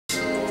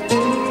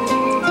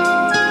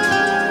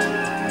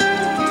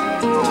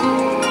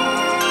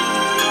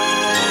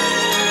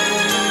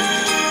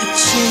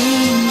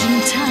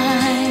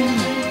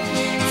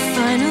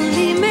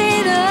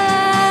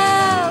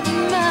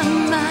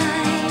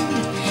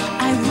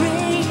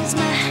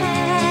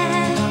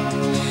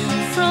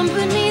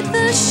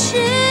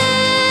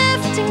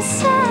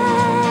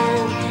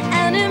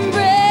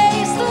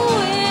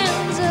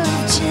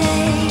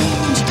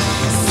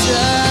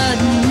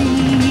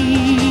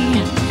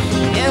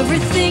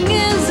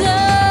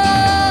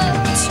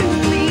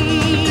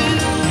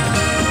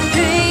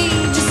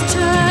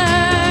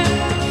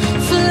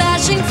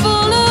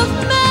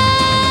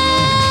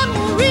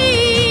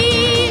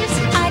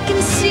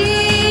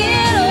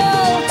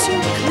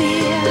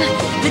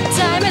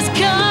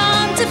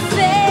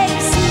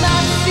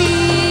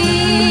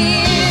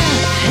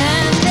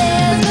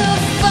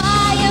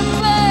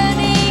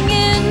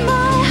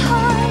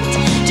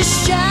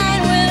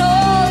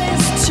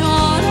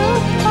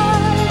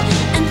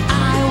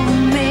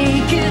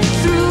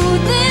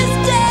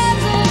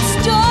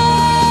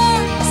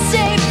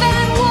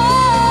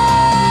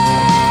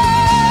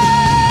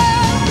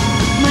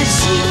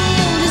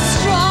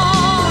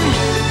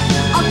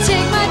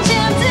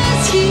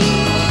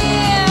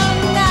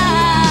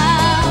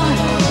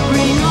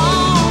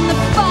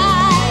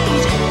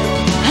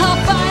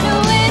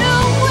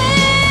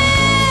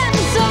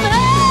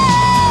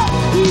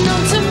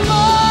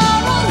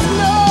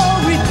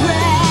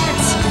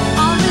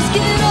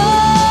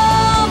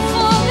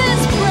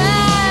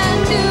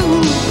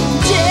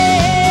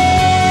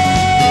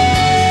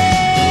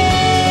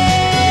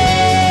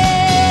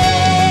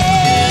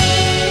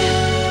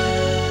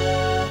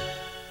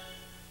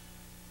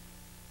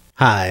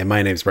Hi,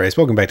 my name's Bryce.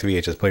 Welcome back to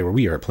VHS Play, where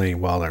we are playing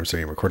Wild Arms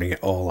 3 and recording it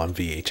all on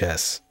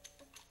VHS.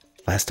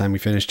 Last time we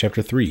finished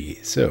Chapter 3,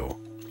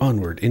 so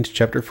onward into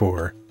Chapter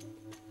 4,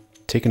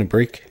 taking a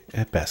break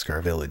at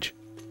Baskar Village.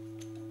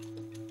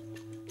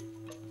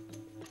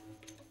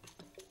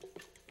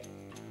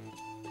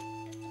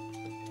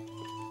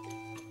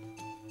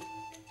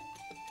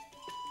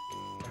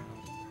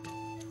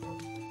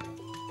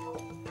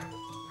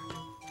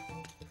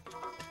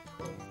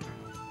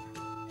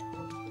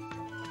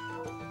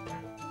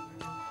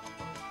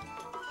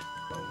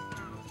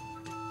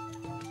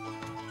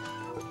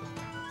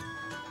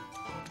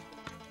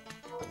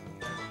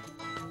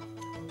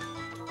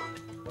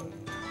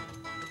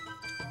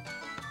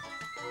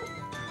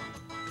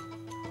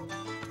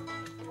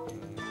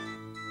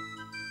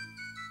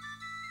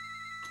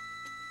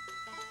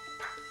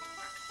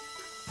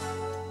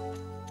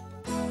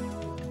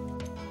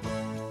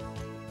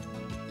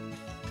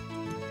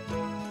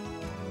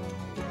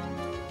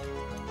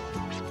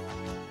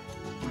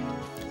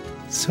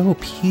 So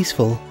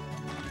peaceful.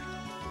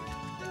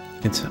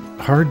 It's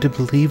hard to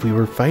believe we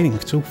were fighting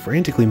so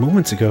frantically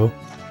moments ago.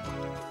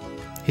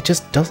 It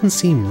just doesn't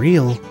seem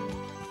real.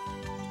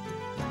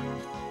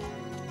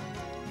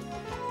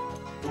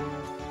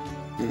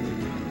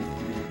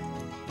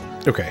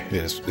 Okay,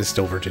 it's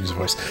still Virgin's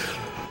voice.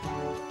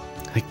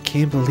 I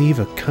can't believe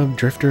a cub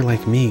drifter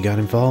like me got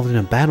involved in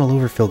a battle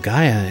over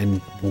Filgaia and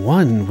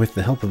won with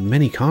the help of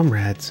many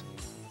comrades.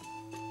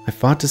 I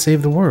fought to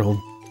save the world.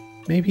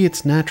 Maybe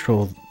it's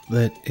natural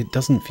that it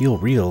doesn't feel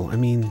real. I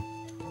mean,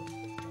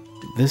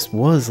 this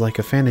was like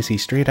a fantasy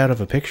straight out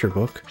of a picture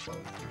book.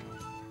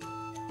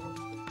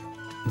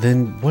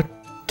 Then what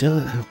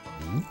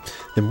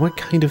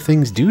kind of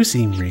things do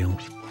seem real?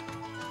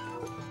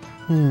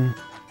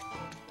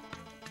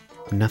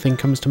 Nothing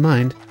comes to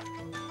mind.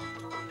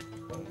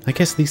 I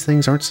guess these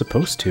things aren't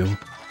supposed to.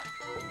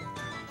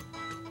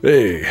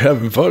 Hey,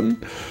 having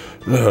fun?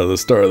 The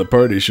star of the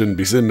party shouldn't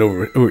be sitting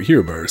over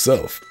here by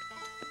herself.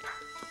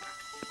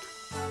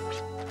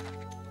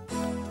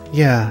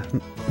 Yeah,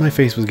 my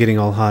face was getting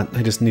all hot.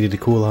 I just needed to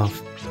cool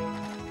off.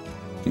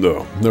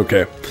 Oh,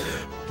 okay.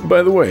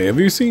 By the way, have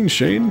you seen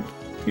Shane?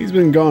 He's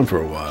been gone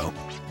for a while.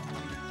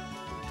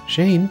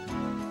 Shane?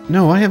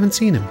 No, I haven't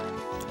seen him.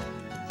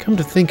 Come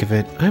to think of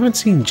it, I haven't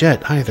seen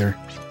Jet either.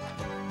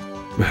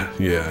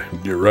 Yeah,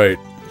 you're right.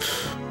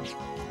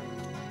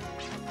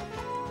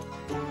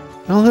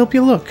 I'll help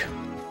you look.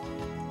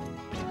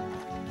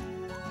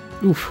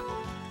 Oof.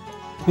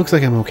 Looks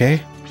like I'm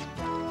okay.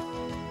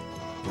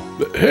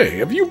 Hey,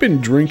 have you been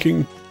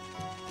drinking?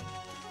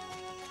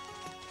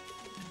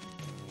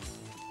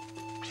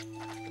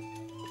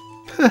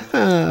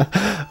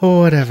 Haha,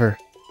 whatever.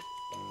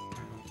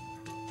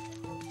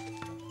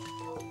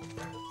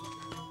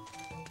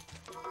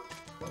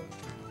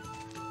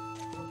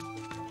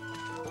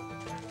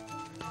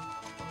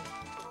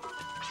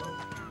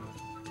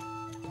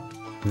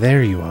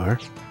 There you are.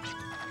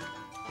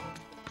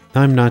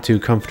 I'm not too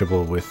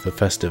comfortable with the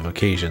festive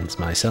occasions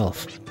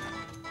myself.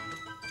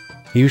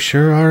 You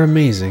sure are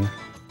amazing.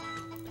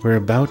 We're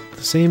about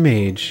the same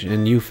age,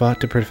 and you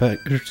fought to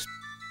protect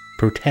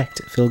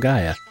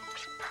Filgaia.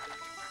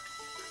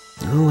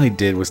 All I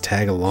did was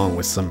tag along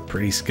with some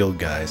pretty skilled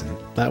guys, and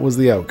that was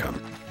the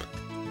outcome.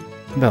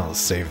 That'll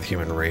save the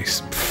human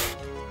race. Pfft.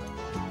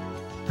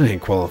 I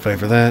ain't qualified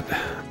for that.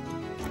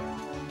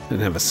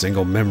 Didn't have a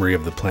single memory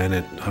of the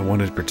planet I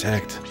wanted to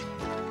protect.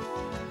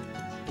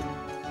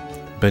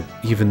 But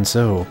even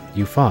so,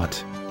 you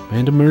fought,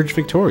 and emerged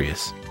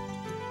victorious.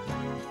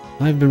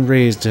 I've been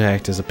raised to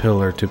act as a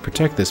pillar to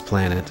protect this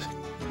planet,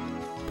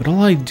 but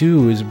all I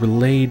do is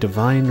relay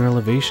divine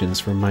revelations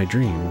from my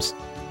dreams.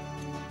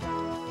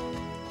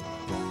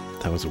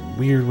 That was a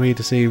weird way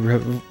to say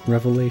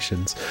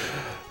revelations.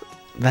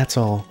 That's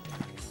all.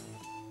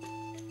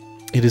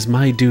 It is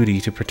my duty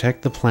to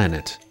protect the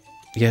planet,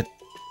 yet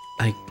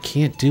I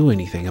can't do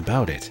anything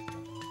about it.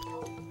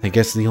 I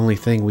guess the only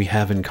thing we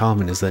have in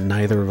common is that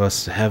neither of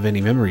us have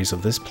any memories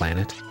of this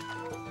planet.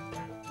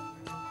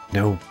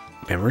 No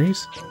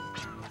memories?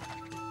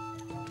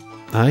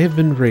 I have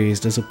been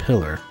raised as a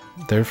pillar,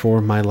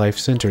 therefore my life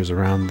centers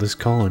around this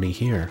colony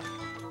here.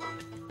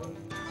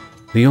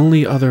 The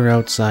only other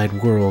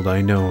outside world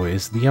I know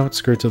is the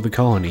outskirts of the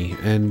colony,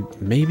 and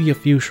maybe a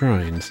few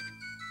shrines.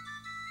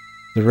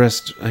 The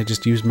rest, I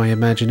just use my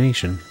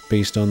imagination,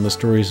 based on the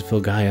stories of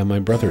Filgaia my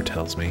brother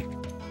tells me.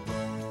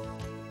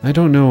 I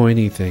don't know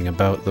anything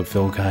about the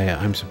Filgaia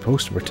I'm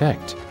supposed to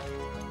protect.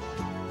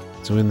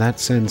 So in that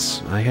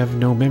sense, I have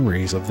no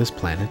memories of this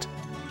planet.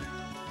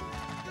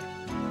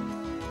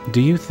 Do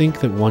you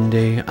think that one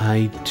day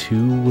I,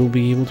 too, will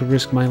be able to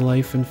risk my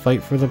life and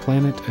fight for the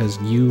planet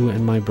as you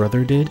and my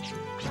brother did?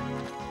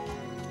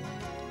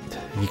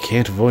 You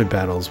can't avoid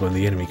battles when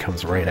the enemy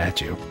comes right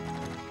at you.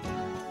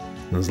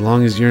 As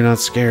long as you're not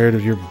scared,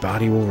 your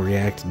body will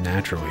react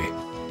naturally.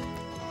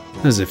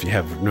 As if you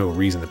have no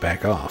reason to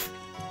back off.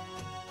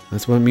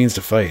 That's what it means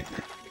to fight.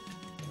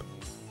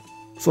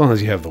 As long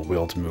as you have the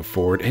will to move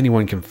forward,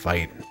 anyone can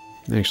fight.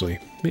 Actually,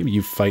 maybe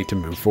you fight to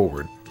move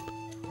forward.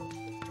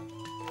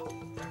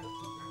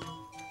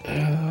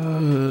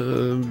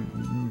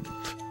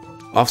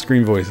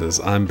 Off-screen voices.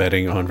 I'm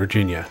betting on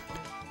Virginia.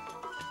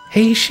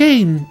 Hey,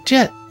 Shane,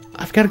 Jet,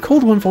 I've got a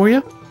cold one for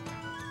you.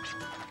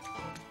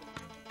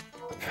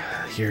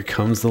 Here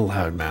comes the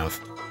loudmouth.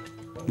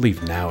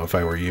 Leave now if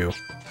I were you.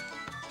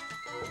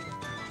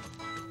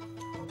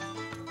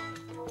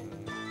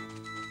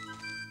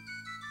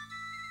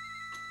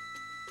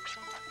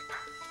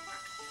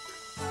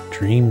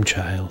 Dream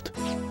child.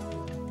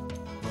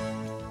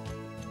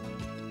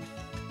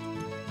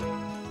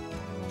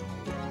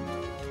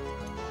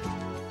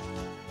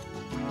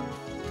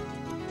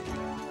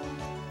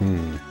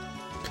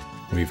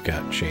 We've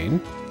got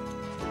Shane.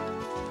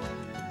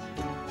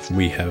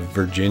 We have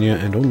Virginia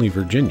and only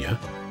Virginia.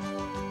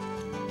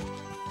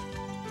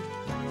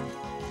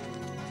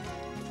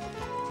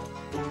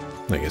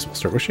 I guess we'll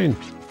start with Shane.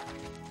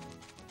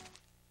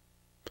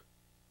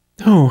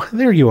 Oh,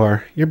 there you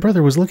are. Your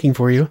brother was looking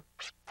for you.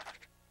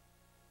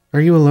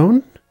 Are you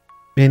alone?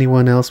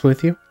 Anyone else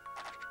with you?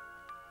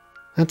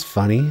 That's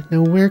funny.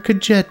 Now where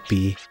could Jet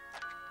be?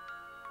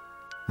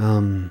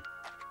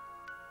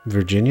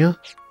 Virginia?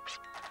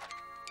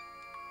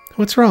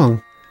 What's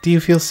wrong? Do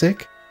you feel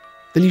sick?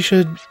 Then you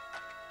should...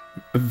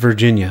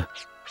 Virginia.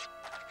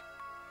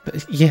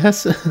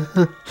 Yes?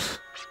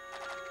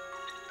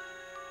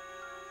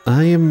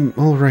 I am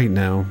all right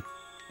now.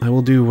 I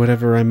will do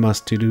whatever I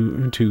must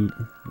do to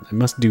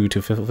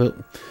fulfill...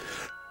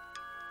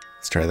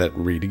 Let's try that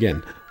and read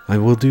again. I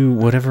will do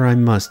whatever I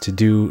must to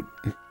do...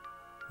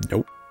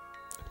 Nope.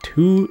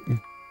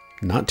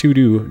 Not to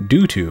do,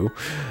 due to.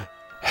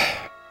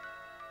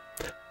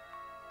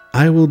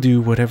 I will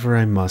do whatever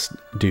I must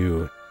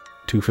do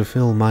to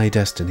fulfill my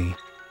destiny.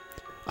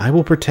 I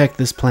will protect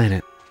this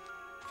planet.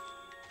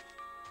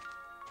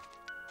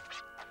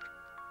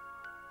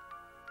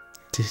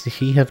 Did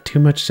he have too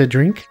much to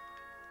drink?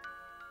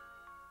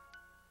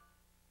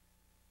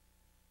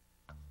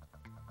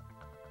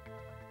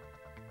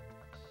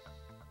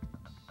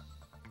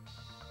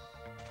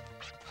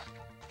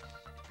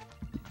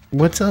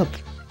 What's up?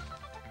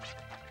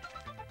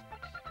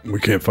 We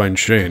can't find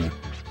Shane.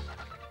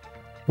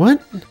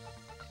 What?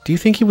 Do you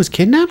think he was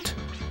kidnapped?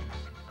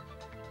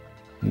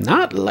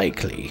 Not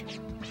likely.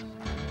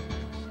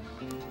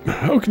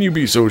 How can you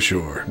be so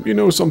sure? You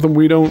know something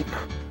we don't?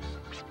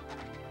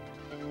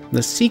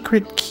 The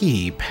secret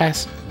key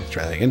passed... Let's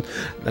try that again.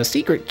 The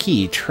secret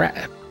key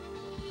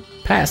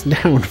passed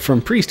down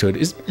from priesthood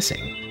is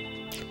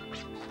missing.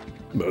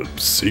 A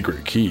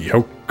secret key?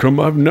 How come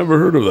I've never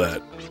heard of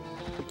that?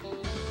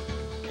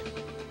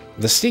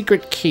 The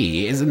secret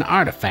key is an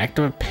artifact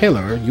a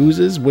pillar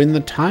uses when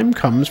the time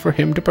comes for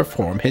him to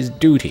perform his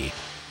duty.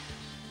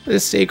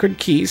 This sacred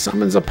key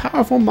summons a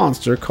powerful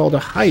monster called a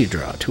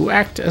Hydra to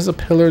act as a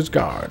pillar's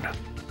guard.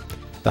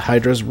 The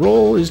Hydra's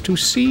role is to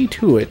see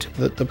to it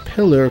that the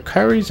pillar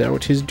carries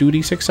out his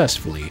duty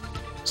successfully,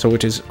 so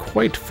it is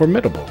quite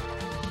formidable.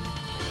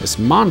 This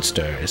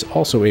monster is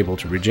also able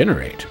to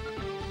regenerate.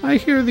 I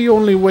hear the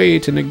only way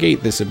to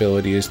negate this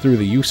ability is through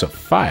the use of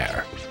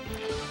fire.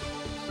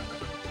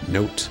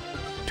 Note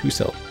to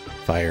self: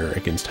 fire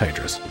against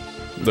Hydras.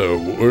 Though,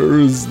 where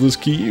is this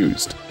key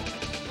used?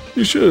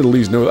 You should at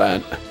least know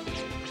that.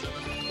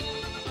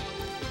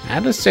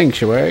 At a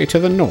sanctuary to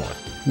the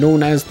north,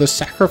 known as the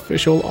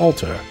Sacrificial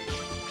Altar.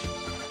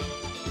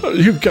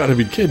 You've got to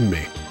be kidding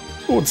me.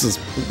 What's this?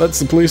 That's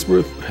the place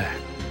where...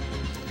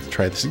 Let's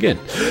try this again.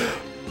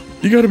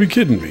 You got to be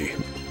kidding me.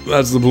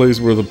 That's the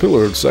place where the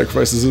pillar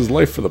sacrifices his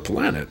life for the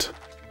planet.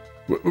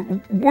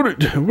 What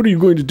are you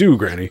going to do,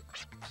 Granny?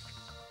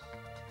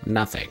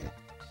 Nothing.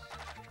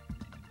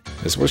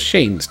 This was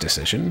Shane's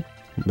decision.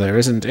 There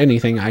isn't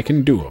anything I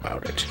can do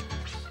about it.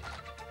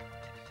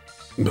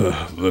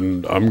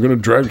 Then I'm gonna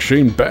drag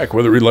Shane back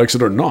whether he likes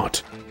it or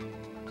not.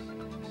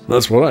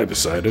 That's what I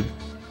decided.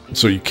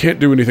 So you can't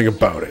do anything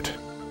about it.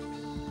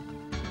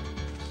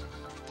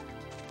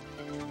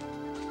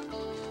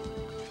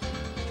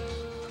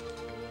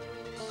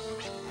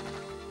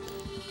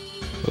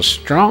 The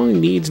strong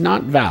needs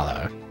not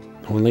valor,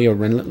 only a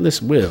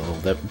relentless will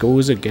that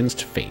goes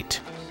against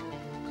fate.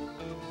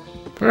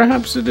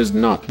 Perhaps it is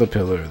not the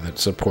pillar that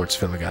supports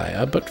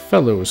Philagaia, but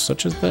fellows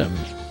such as them.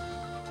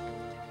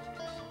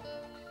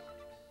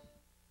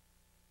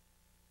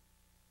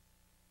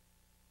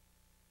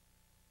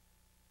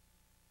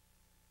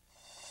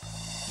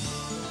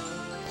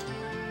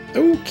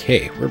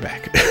 Okay, we're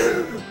back.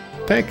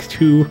 Back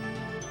to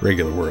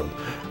regular world.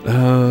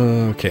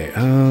 Okay,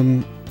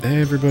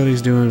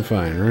 everybody's doing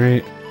fine,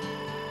 right?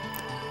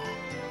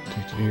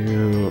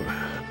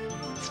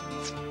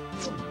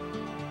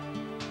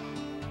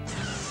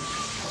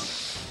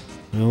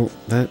 Well,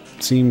 that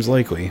seems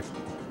likely.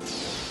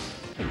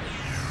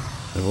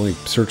 I've only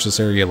searched this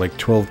area like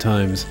 12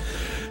 times.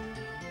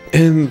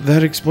 And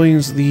that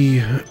explains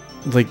the,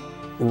 like,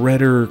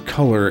 redder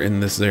color in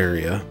this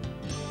area.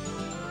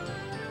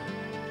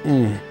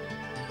 I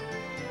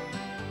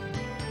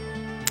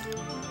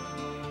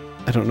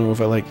don't know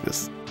if I like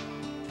this.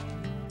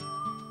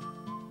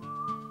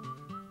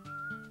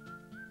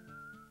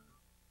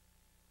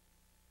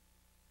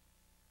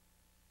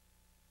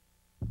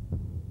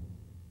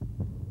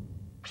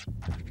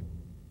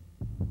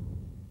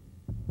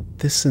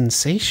 this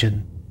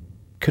sensation?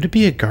 Could it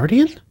be a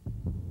guardian?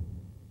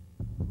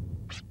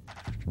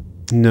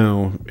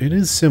 No, it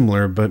is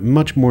similar, but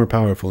much more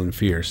powerful and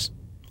fierce.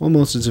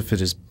 Almost as if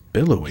it is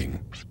billowing.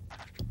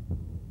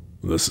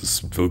 This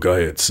is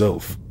Vilgaia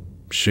itself.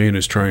 Shane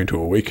is trying to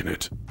awaken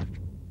it.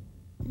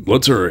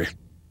 Let's hurry.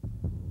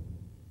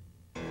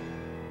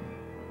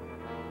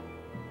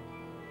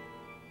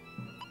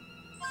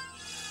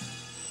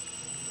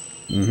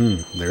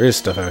 There is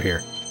stuff out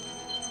here.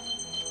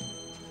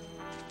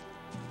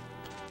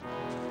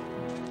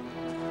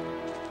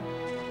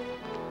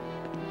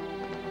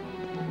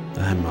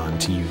 I'm on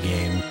to you,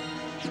 game.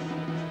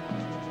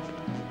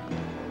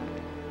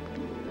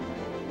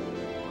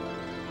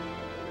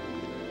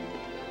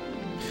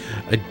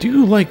 I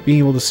do like being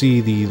able to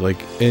see the,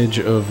 like, edge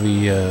of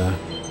the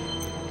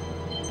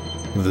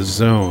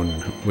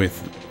zone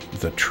with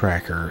the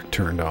tracker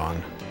turned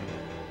on.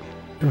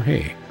 Oh,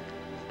 hey.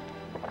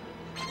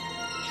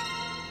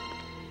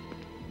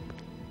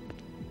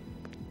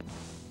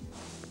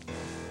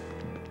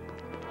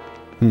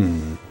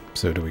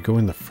 So do we go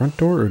in the front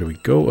door or do we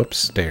go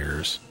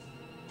upstairs?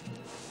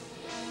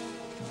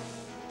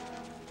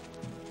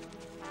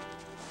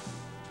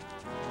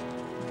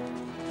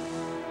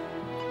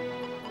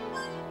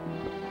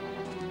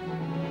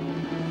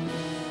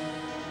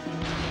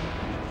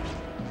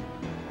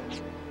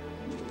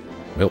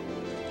 Well,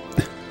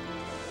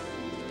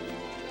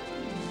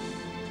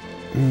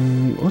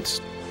 let's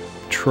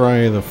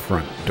try the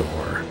front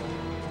door.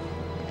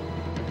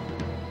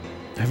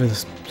 I have a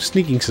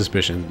sneaking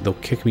suspicion they'll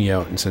kick me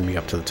out and send me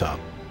up to the top.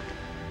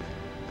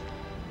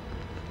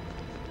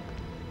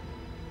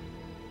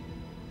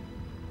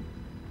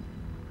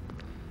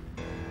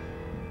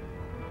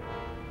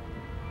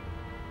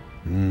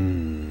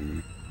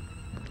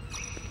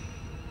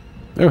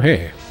 Oh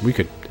hey, we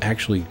could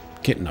actually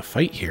get in a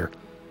fight here.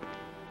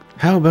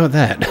 How about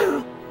that?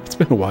 It's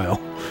been a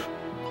while.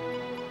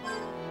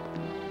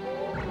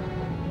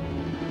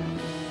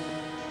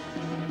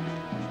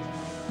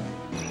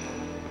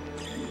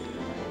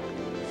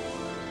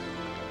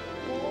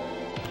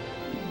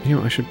 You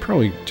know, I should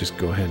probably just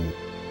go ahead and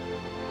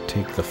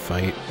take the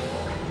fight.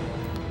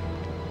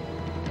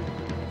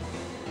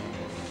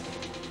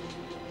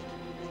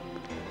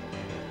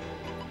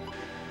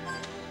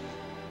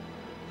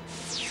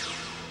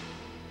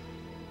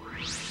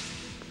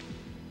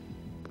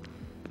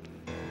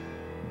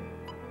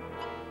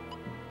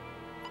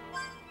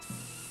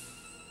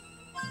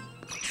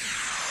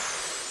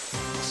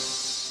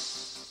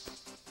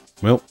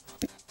 Well,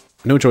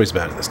 no choice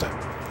about it this time.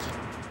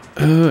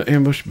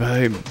 Ambushed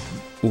by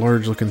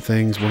large-looking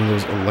things, one of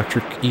those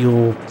electric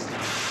eel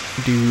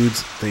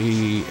dudes.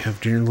 They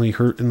have generally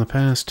hurt in the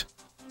past.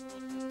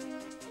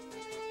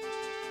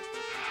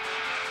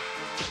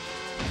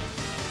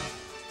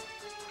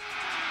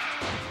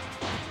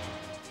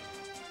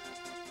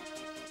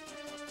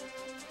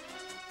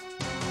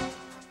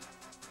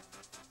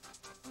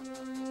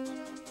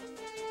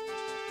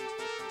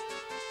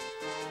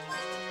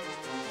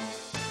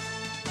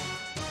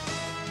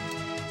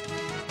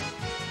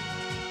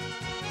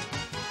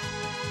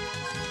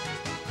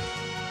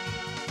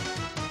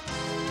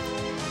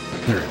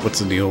 Alright, what's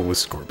the deal with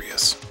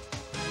Scorpius?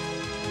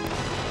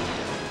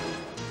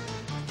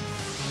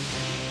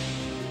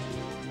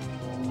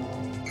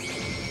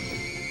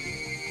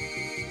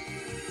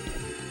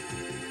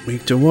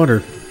 Weak to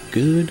water.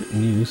 Good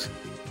news.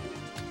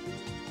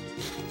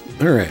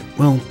 Alright,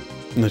 well,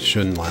 that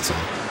shouldn't last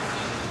long.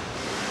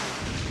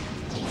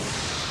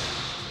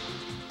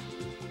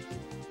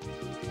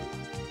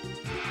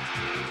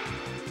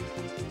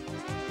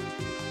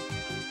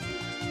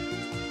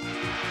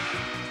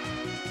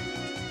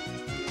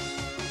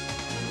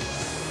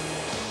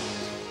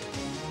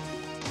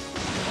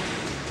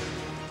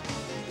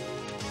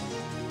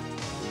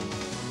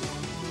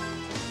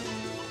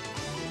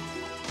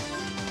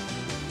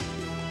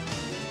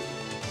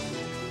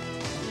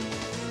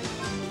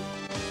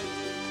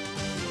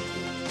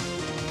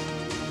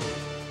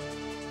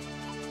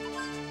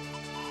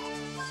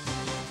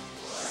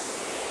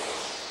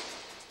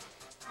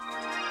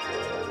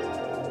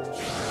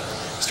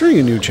 Starting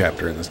a new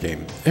chapter in this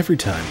game, every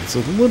time, it's a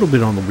little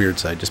bit on the weird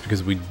side just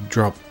because we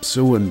drop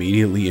so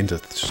immediately into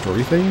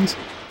story things,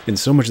 and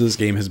so much of this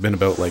game has been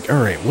about, like,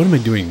 alright, what am I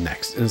doing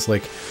next? And it's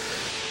like,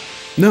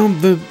 no,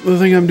 the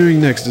thing I'm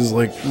doing next is,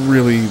 like,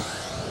 really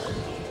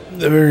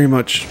very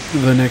much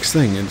the next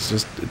thing. It's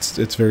just,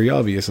 it's very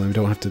obvious, and I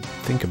don't have to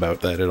think about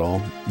that at all.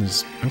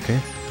 It's, okay,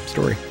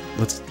 story.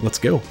 Let's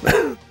go.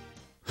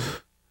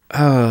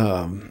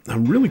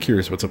 I'm really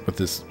curious what's up with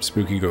this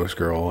spooky ghost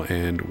girl,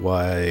 and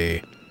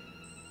why...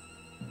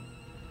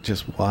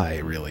 Just why,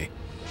 really?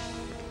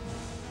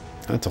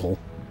 That's all.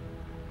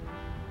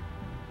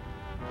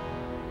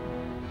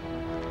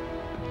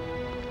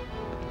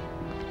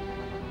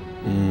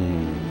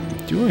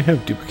 Do I have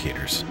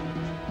duplicators?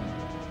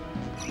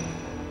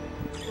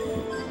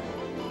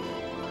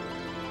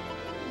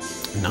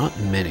 Not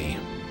many.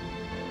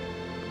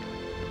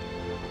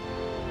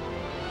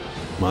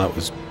 Well, that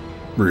was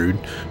rude.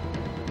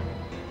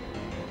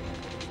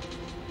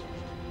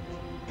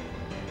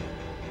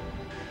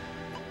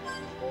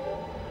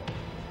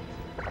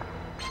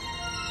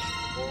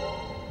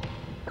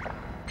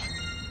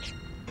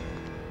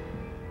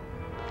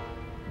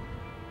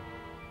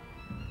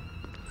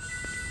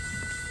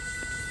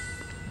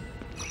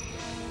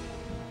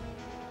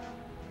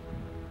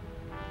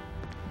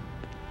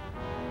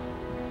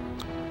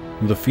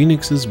 The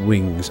phoenix's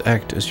wings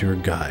act as your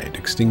guide.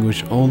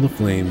 Extinguish all the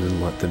flames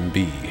and let them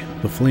be.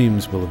 The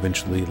flames will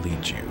eventually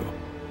lead you.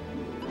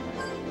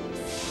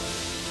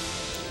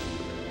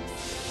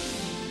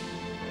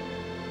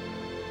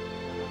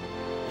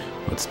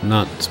 Let's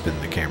not spin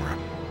the camera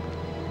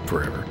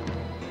forever.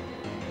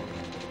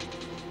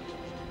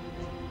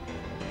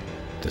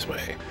 This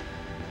way.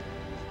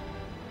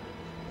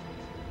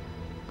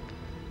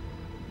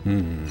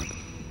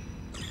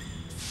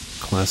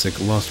 Classic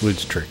Lost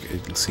Woods trick,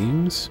 it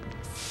seems.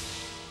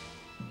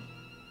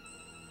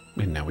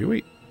 And now we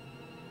wait.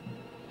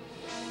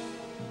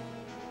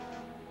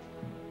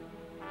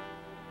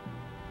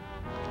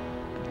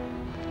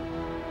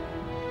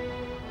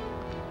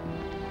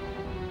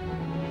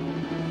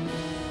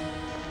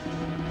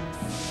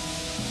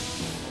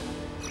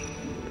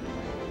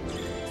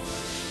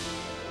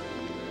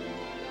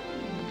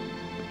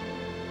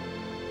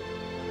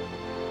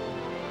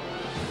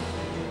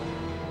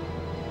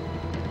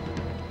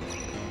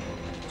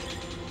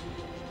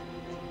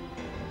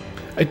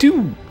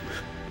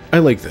 I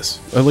like this.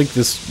 I like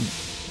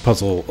this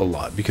puzzle a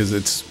lot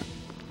because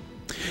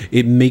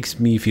it makes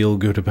me feel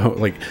good about,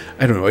 like,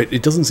 I don't know,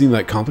 it doesn't seem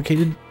that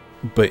complicated,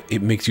 but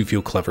it makes you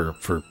feel clever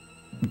for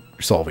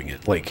solving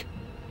it. Like,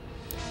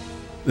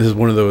 this is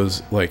one of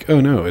those, like, oh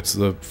no, it's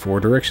the 4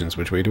 directions,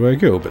 which way do I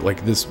go? But,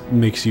 like, this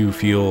makes you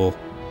feel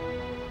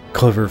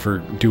clever for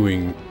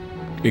doing,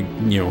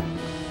 you know,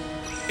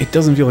 it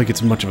doesn't feel like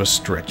it's much of a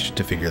stretch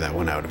to figure that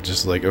one out. Of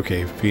just like,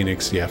 okay,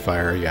 Phoenix, yeah,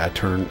 fire, yeah,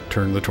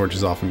 turn the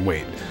torches off and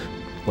wait.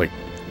 Like,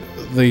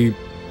 they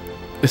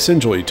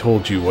essentially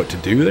told you what to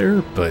do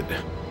there, but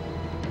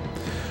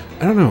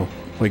I don't know.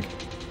 Like,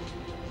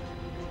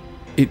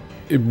 it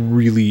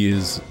really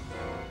is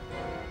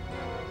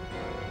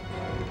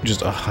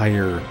just a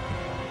higher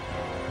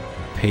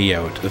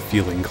payout of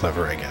feeling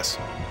clever, I guess,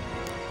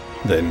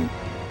 than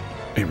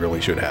it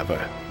really should have.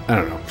 I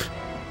don't know.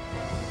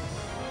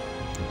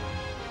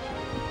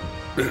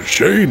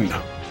 Shane!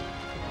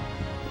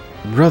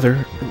 Brother,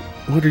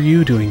 what are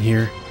you doing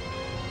here?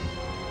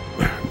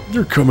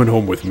 You're coming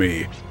home with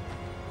me.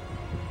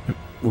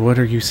 What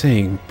are you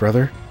saying,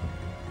 brother?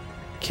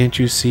 Can't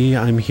you see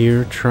I'm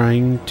here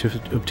trying to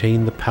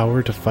obtain the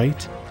power to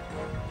fight?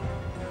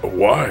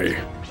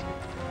 Why?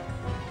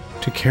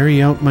 To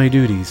carry out my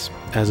duties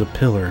as a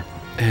pillar,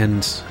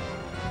 and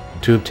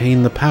to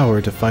obtain the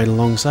power to fight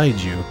alongside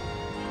you.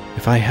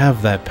 If I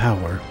have that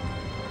power,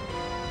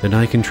 then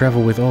I can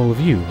travel with all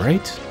of you,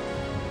 right?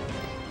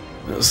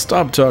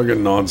 Stop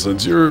talking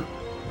nonsense. You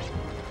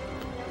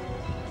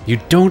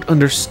don't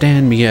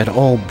understand me at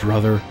all,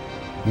 brother.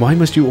 Why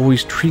must you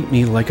always treat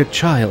me like a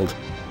child?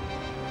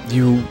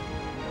 You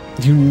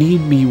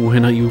need me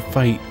when you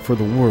fight for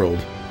the world.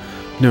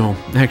 No,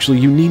 actually,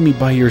 you need me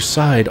by your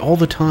side all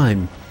the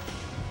time.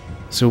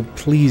 So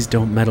please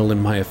don't meddle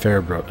in my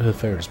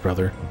affairs,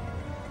 brother.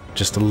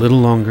 Just a little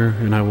longer,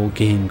 and I will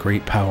gain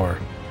great power.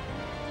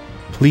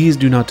 Please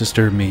do not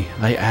disturb me.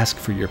 I ask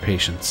for your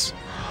patience.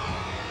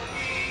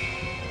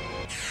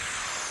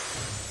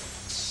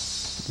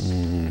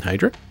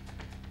 Hydra?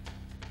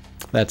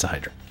 That's a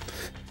Hydra.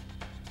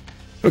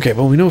 Okay,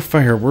 well, we know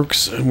fire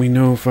works, and we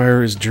know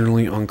fire is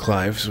generally on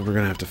Clive, so we're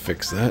gonna have to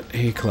fix that.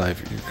 Hey,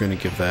 Clive, you're gonna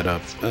give that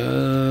up.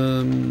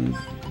 We'll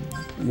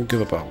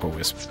give up Alco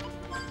Wisp.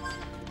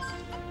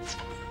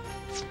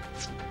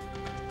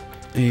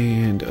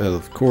 And,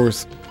 of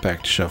course,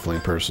 back to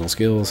shuffling personal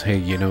skills. Hey,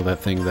 you know that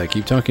thing that I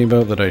keep talking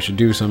about that I should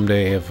do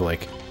someday of,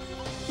 like,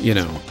 you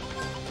know,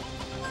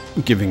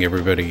 giving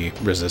everybody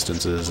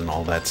resistances and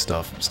all that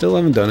stuff. Still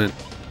haven't done it.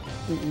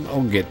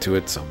 I'll get to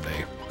it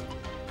someday.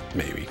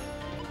 Maybe.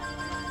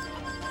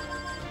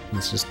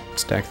 Let's just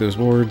stack those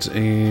wards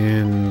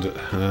and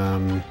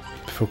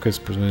focus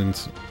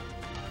prevents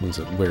ones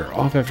that wear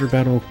off after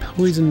battle.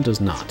 Poison does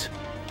not.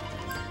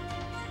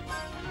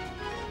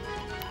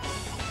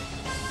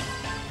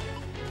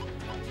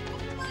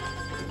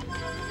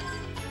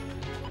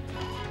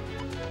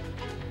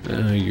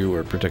 You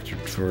are protected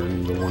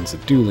from the ones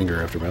that do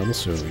linger after battle,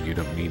 so you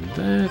don't need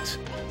that.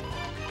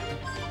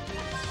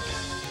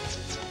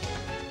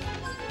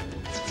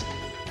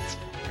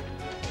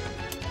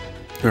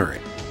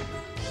 Alright.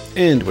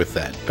 And with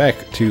that, back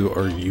to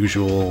our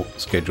usual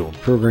scheduled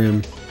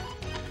program.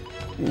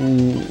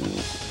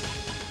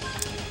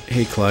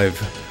 Hey Clive,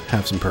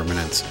 have some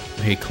permanence.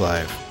 Hey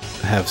Clive,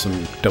 have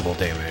some double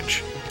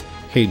damage.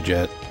 Hey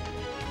Jet.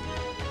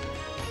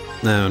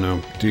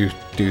 No, do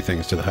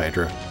things to the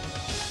Hydra.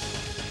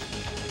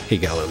 Hey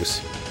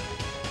Gallows.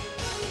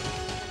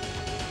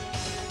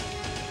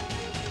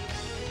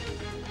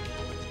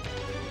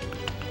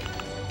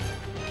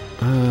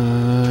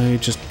 I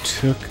just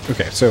took...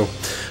 Okay, so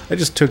I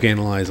just took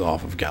Analyze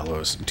off of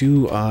Gallows.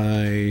 Do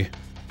I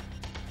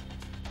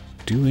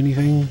do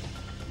anything?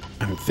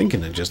 I'm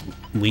thinking to just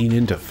lean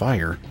into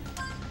fire.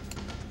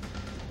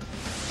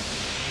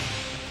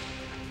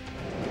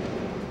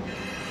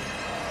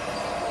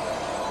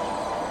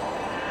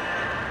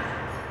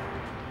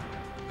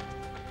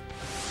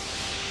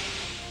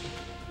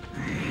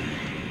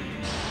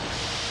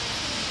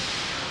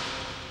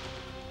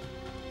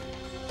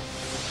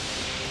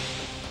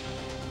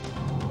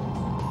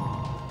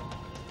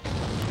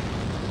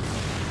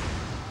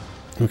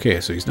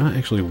 Okay, so he's not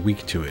actually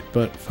weak to it,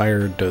 but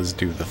fire does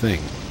do the thing.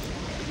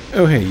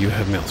 Oh hey, you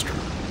have Maelstrom.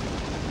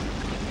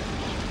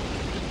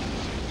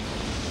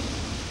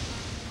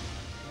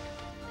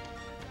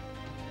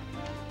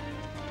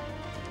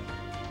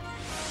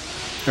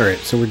 Alright,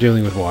 so we're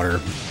dealing with water.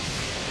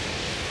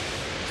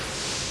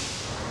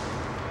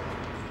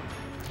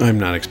 I'm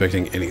not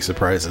expecting any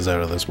surprises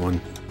out of this one.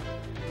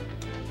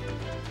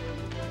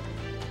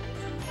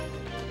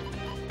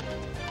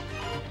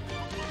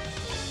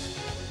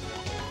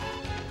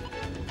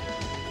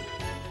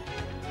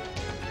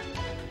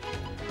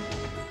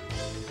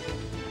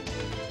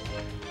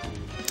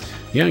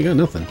 Yeah, I got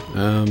nothing.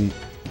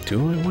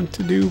 Do I want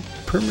to do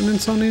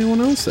permanence on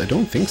anyone else? I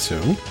don't think so.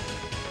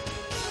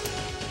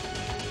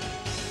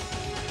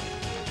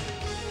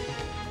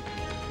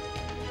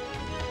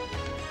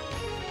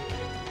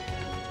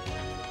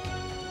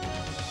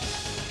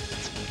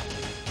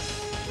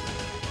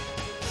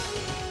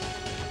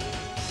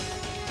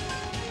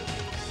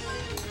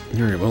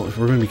 Alright, well, if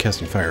we're going to be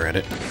casting fire at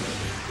it,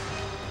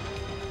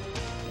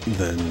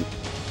 then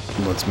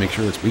let's make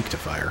sure it's weak to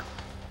fire.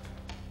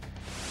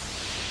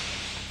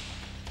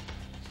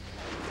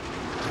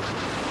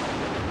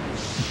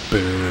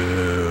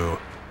 Boo.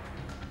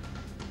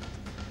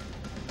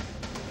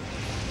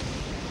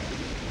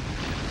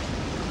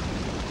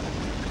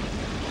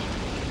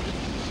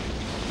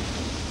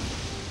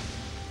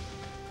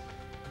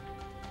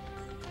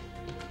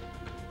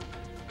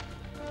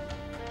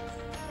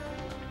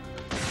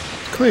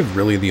 Clive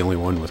really the only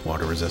one with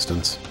water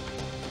resistance?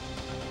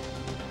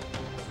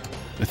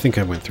 I think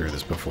I went through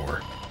this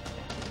before.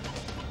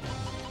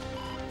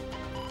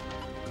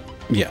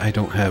 Yeah, I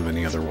don't have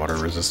any other water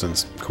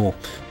resistance. Cool.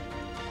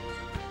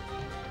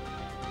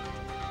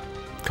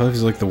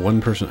 Clive's like the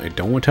one person I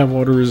don't want to have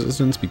water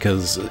resistance,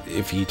 because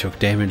if he took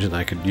damage then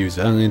I could use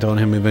Valiant on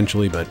him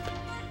eventually, but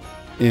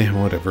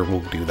whatever, we'll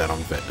do that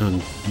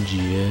on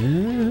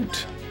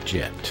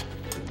Jet.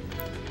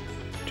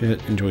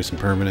 Jet, enjoy some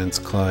permanence.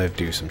 Clive,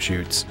 do some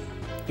shoots.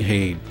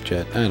 Hey,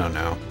 Jet, I don't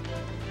know.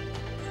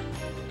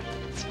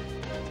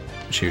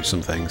 Shoot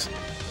some things.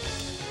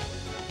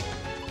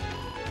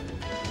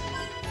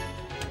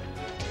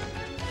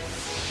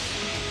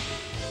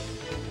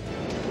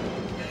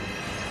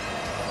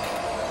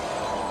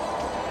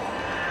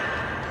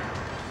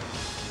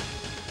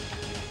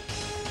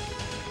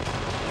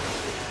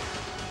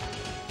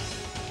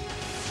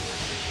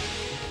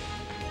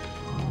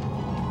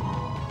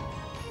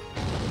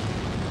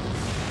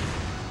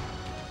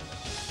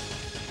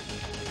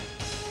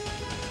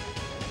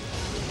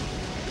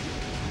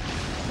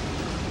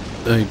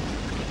 I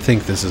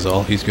think this is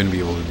all he's going to be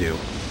able to do.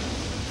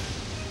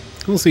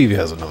 We'll see if he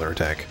has another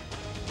attack.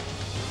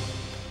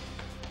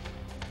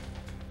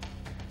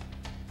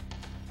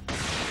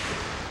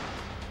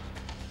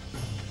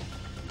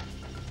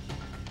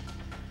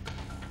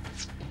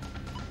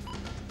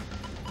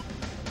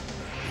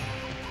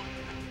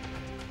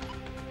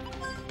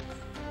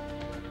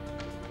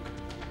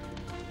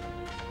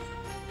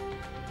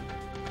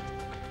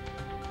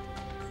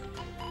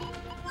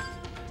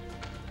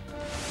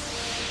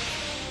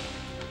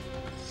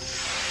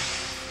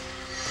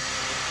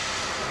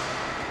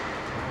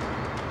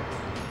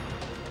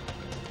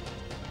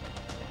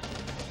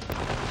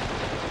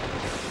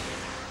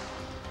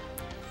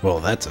 Well,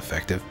 that's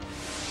effective.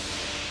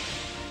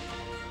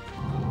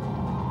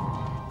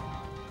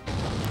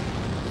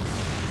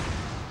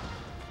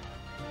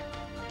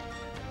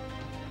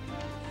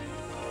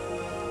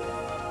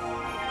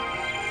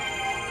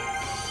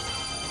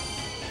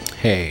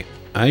 Hey,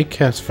 I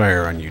cast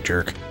fire on you,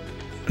 jerk.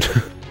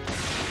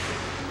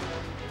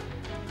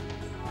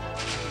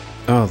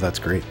 Oh, that's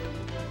great.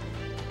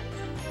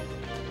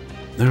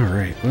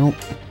 Alright, well...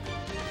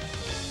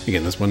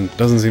 Again, this one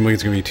doesn't seem like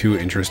it's going to be too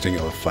interesting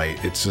of a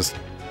fight. It's just...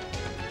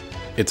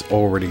 It's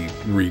already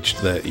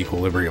reached that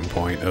equilibrium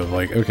point of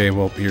like, okay,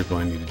 well, here's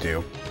what I need to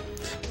do.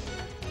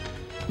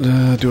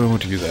 Do I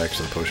want to use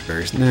actually potion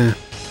berries? Nah.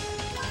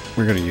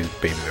 We're going to use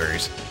baby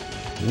berries.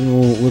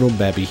 Little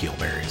babby heel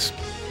berries.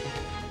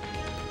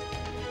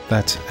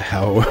 That's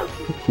how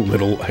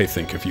little I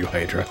think of you,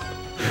 Hydra.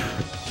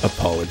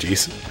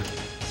 Apologies.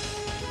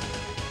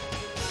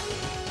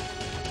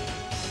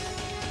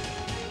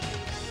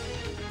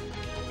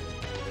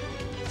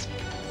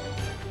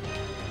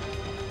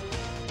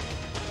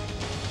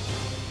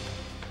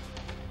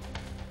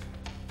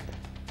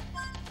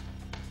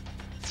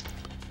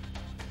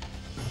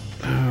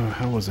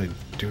 How was I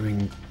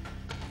doing?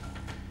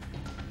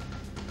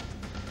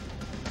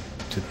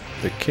 Did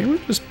the camera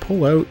just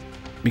pull out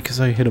because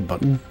I hit a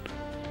button?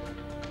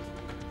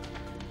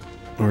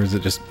 Or is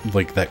it just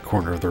like that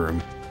corner of the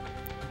room?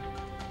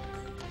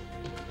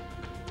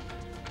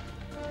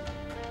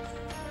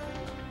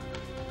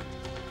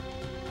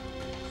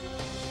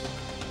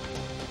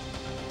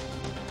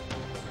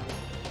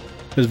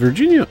 Is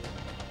Virginia...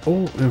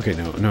 Oh, okay,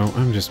 no,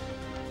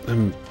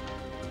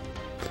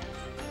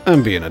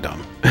 I'm being a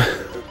dumb.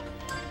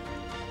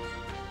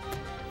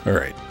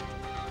 Alright.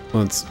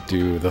 Let's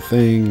do the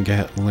thing,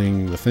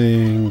 Gatling the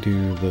thing,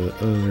 do the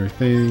other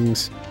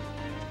things.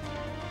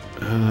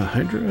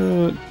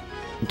 Hydra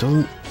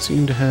doesn't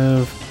seem to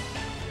have...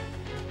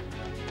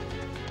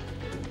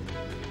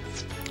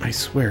 I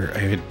swear, I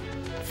had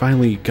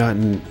finally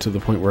gotten to the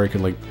point where I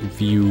could, like,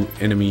 view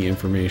enemy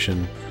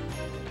information.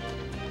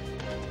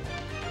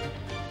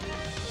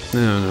 I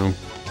don't know.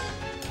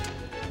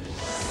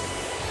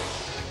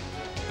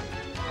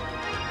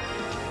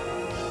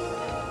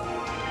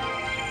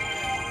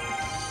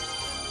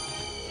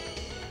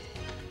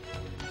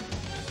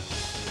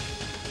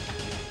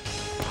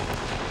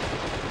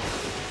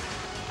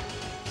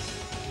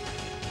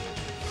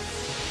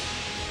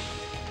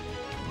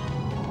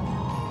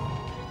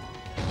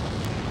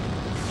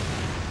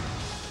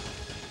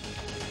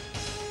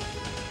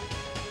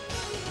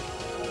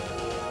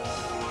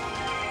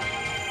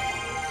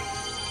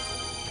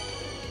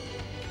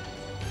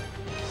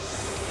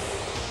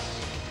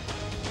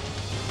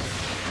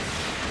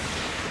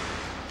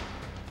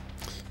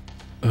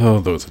 Oh,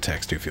 those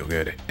attacks do feel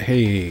good.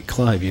 Hey,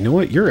 Clive, you know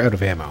what? You're out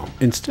of ammo.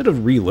 Instead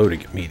of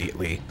reloading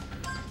immediately,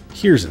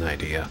 here's an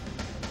idea.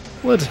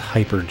 Let's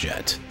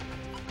hyperjet.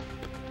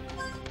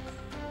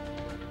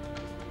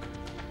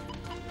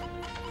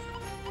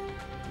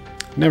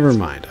 Never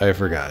mind, I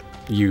forgot.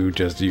 You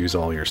just use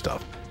all your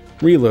stuff.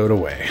 Reload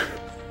away.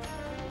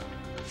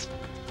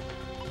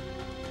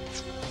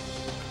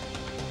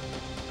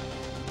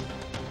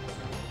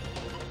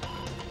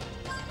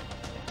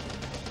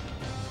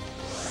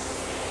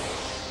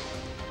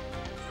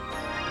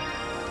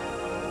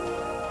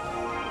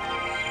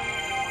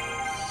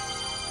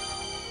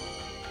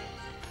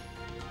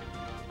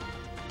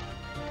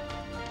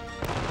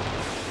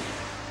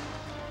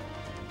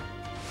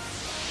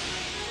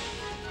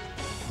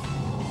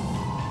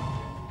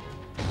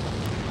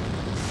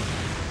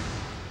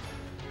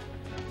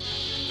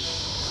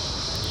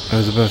 I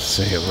was about to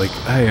say, like,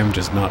 I am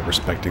just not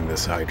respecting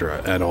this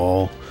Hydra at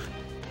all.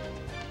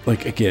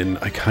 Like, again,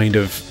 I kind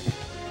of...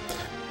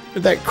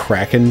 That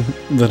Kraken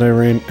that I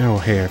ran... Oh,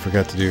 hey, I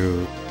forgot to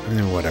do...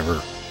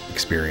 whatever.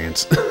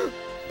 Experience.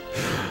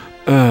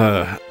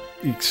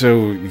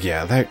 So,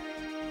 yeah, that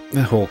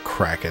whole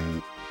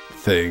Kraken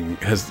thing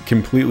has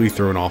completely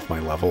thrown off my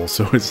level,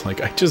 so it's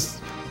like, I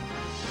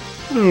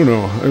don't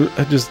know.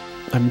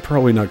 I'm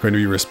probably not going to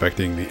be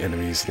respecting the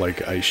enemies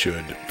like I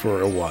should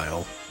for a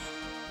while.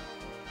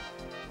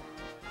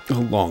 A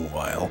long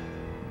while.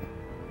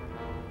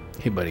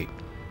 Hey, buddy.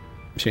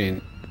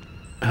 Shane,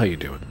 how you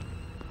doing?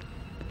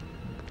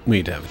 We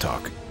need to have a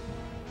talk.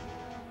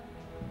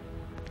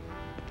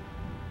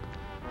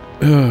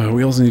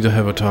 We also need to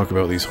have a talk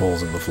about these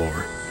holes in the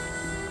floor.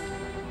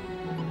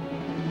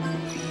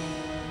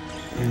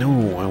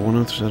 No, I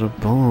want to set a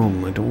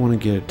bomb. I don't want to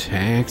get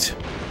attacked.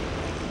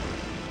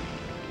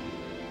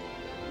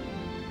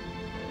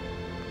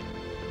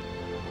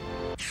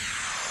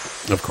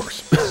 Of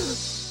course.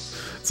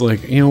 It's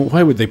like, you know,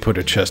 why would they put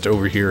a chest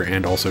over here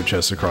and also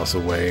chests across the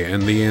way?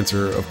 And the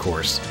answer, of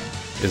course,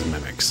 is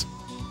mimics.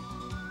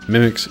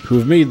 Mimics who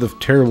have made the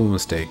terrible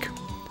mistake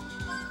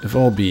of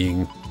all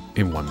being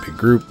in one big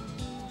group.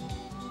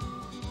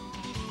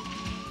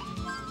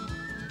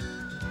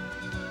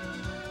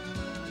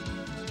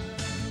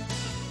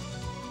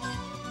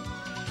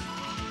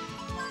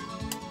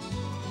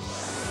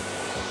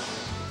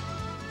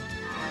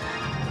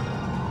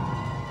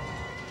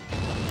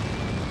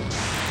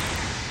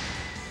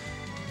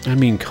 I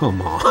mean,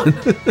 come on.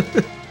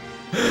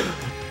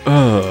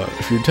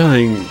 If you're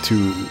dying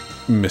to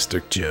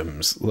mystic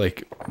gems,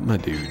 like, my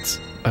dudes,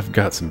 I've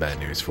got some bad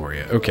news for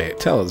you. Okay,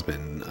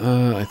 talisman.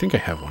 I think I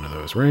have one of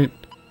those, right?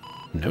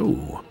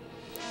 No.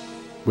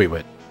 Wait,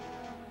 what?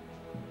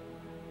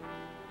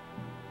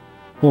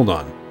 Hold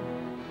on.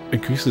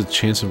 Increases the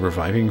chance of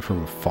reviving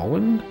from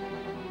fallen?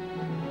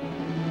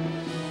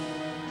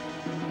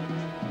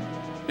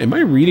 Am I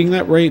reading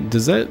that right?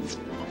 Does that,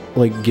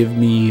 like, give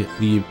me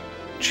the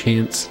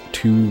chance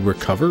to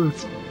recover?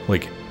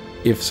 Like,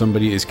 if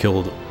somebody is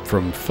killed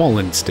from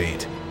fallen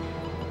state,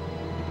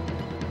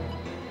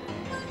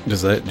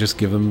 does that just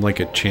give them, like,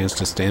 a chance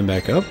to stand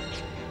back up?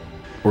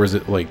 Or is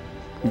it, like...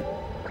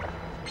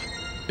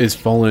 Is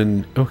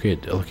fallen... Okay,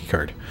 a lucky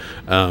card.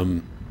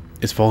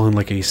 Is fallen,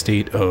 like, a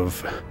state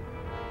of...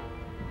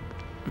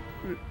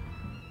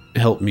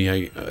 Help me,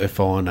 I've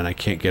fallen and I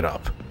can't get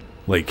up.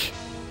 Like...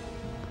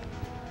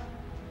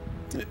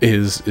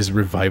 Is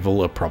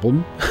revival a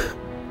problem?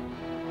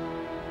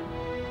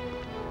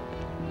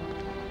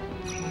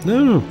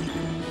 No.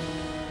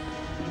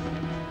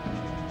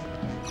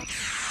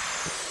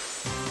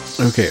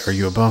 Okay, are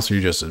you a boss or are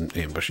you just an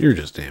ambush? You're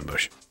just an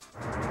ambush.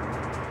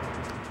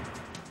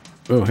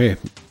 Oh, hey.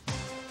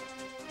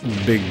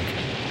 Big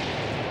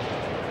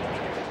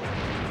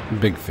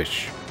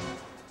fish.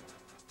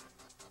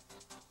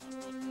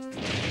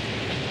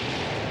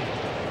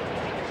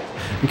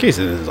 In case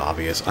it is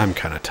obvious, I'm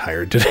kind of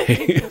tired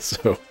today,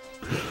 so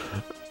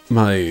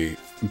my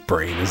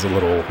brain is a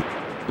little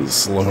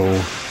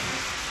slow.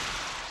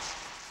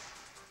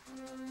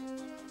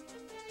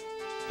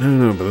 I don't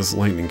know, but this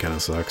lightning kind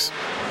of sucks.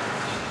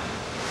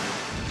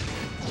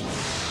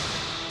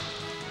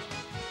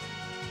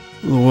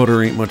 The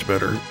water ain't much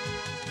better.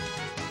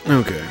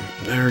 Okay,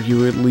 are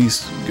you at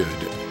least good?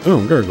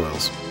 Oh,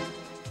 gargoyles.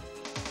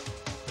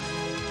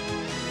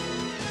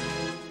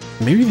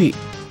 Maybe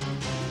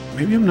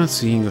I'm not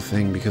seeing the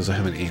thing because I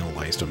haven't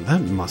analyzed them.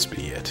 That must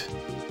be it.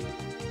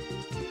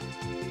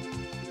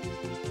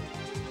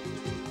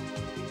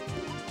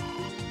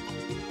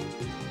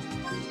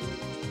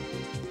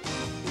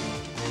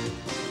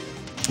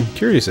 I'm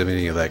curious if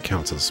any of that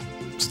counts as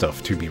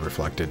stuff to be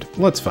reflected.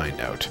 Let's find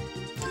out.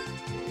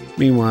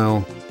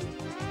 Meanwhile,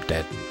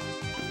 dead.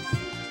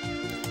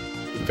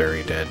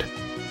 Very dead.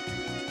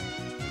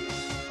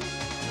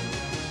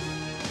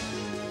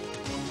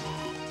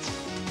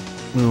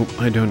 Well,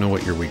 I don't know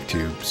what you're weak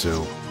to,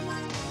 so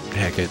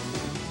heck it.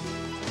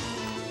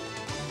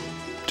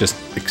 Just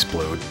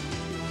explode.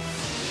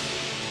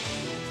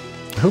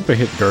 I hope I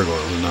hit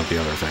gargoyles and not the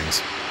other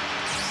things.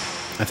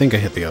 I think I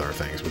hit the other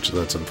things, which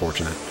that's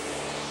unfortunate.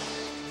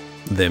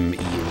 Them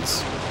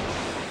eels.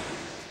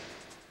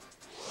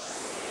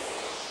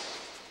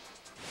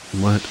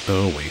 What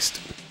a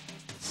waste.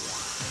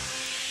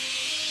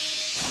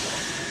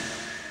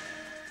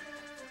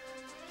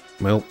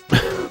 Well,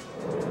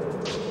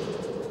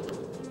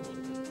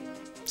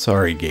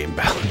 sorry, game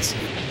balance.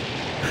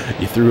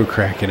 You threw a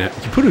kraken at.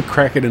 You put a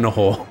kraken in a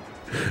hole.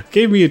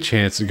 Gave me a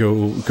chance to go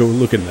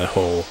look in that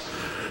hole,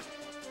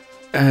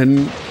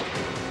 and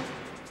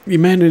you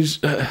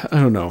managed. I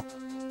don't know.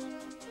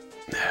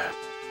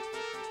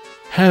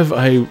 Have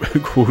I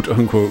quote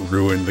unquote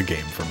ruined the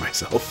game for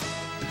myself?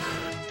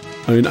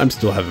 I mean, I'm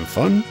still having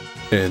fun,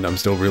 and I'm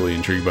still really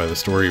intrigued by the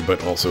story,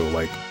 but also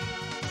like,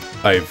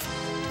 I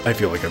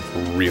feel like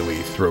I've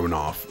really thrown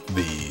off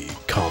the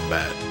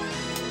combat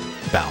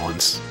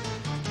balance.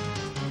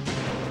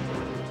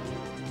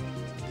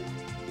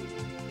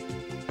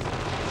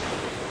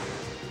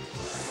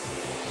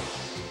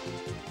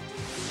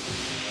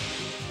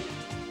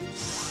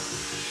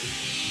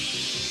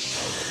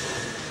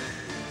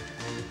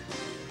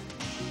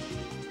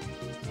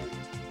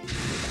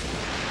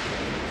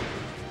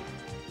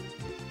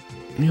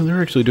 Yeah,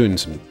 they're actually doing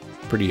some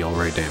pretty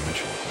alright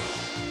damage.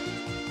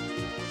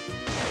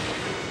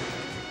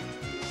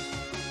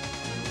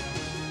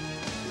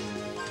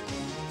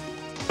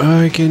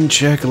 I can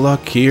check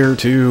luck here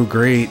too,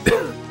 great.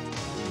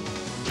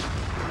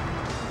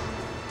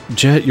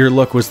 Jet, your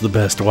luck was the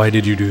best. Why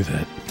did you do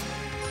that?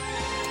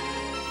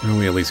 Well,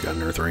 we at least got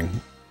an earth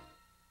ring.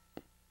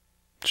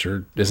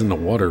 Sure isn't a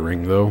water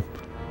ring, though.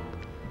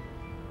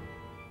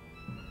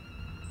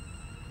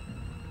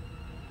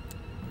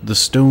 The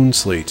stone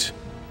slate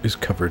is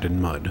covered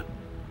in mud.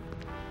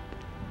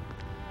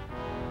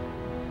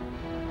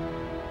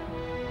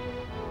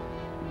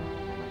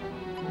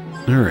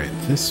 Alright,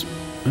 this...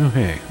 Oh,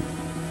 hey.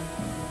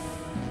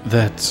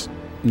 That's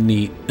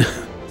neat.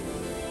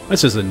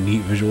 That's just a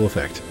neat visual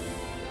effect.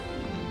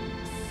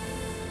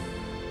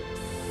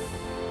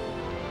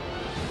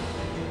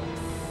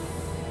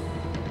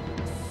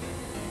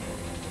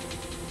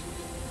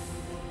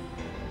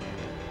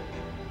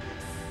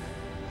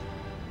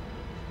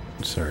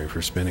 Sorry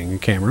for spinning the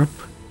camera.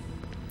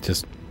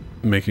 Just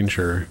making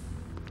sure.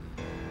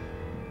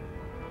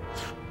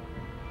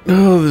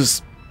 Oh,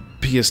 this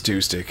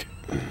PS2 stick.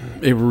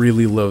 It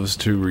really loves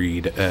to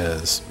read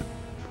as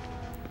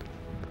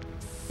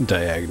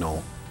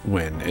diagonal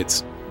when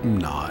it's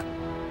not.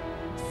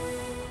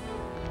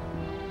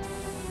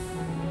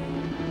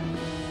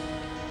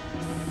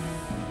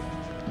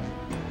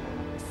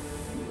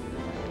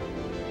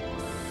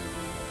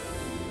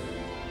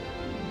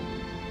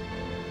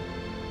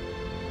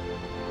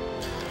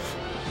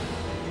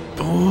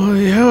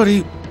 Boy,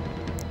 howdy.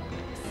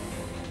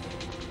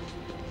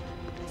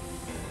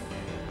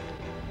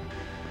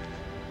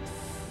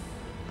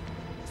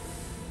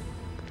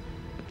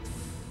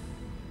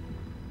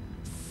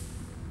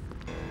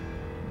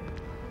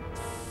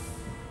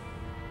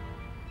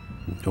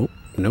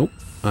 Nope.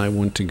 I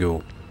want to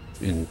go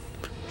in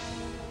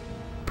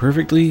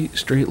perfectly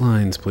straight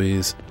lines,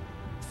 please.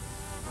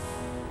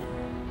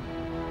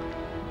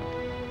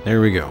 There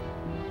we go.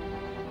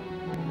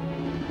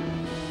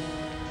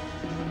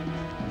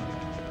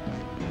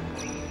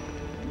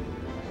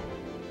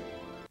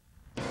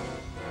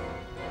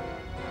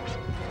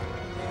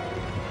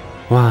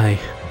 Why?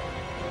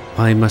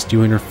 Why must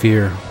you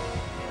interfere?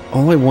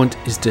 All I want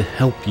is to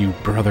help you,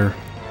 brother.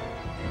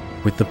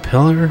 With the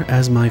pillar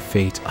as my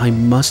fate, I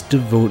must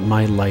devote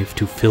my life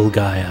to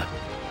Filgaia.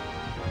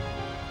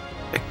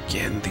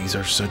 Again, these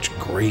are such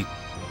great...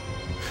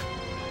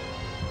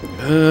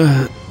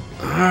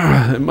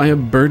 am I a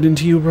burden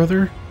to you,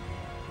 brother?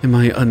 Am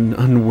I an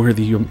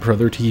unworthy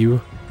brother to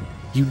you?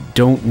 You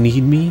don't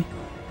need me?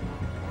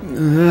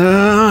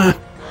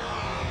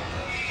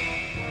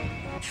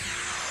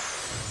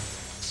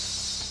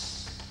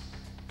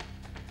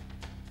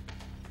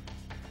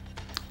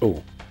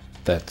 Oh,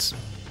 that's...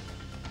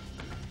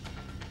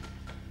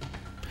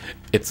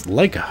 It's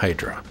like a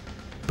Hydra,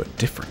 but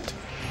different.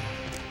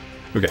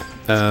 Okay,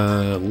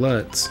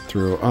 let's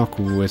throw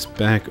Aquawisp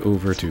back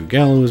over to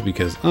Gallows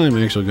because I'm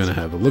actually going to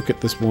have a look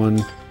at this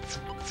one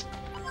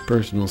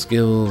Personal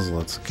skills,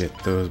 let's get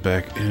those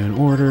back in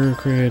order.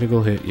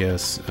 Critical hit,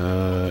 yes,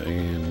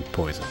 and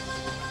poison.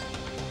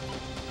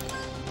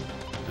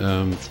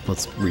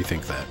 Let's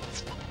rethink that.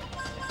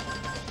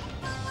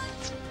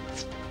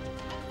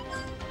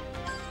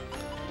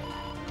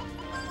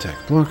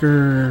 Attack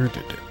blocker,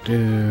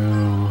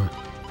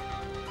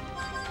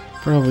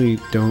 Probably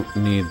don't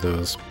need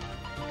those.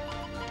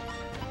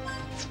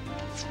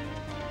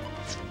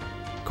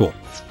 Cool.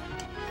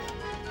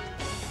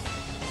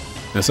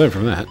 Aside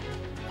from that,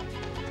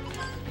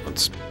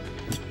 let's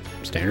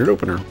standard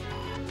opener.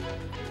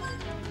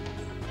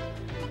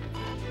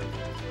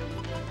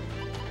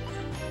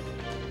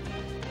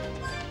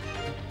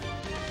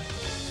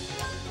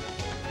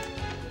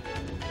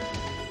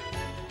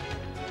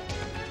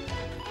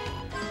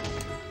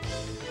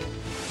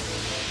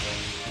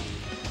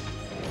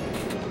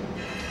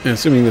 And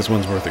assuming this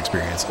one's worth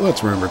experience,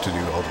 let's remember to do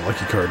all the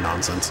lucky card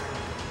nonsense.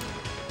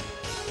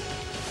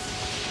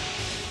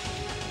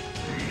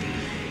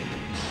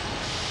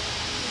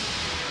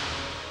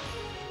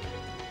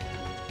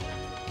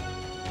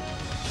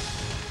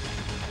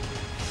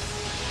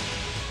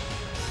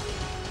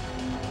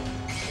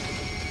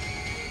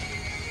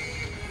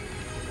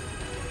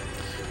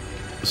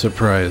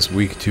 Surprise,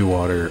 weak to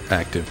water,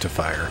 active to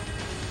fire.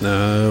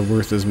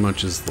 Worth as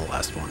much as the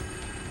last one.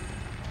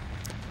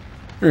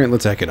 Alright,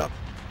 let's hack it up.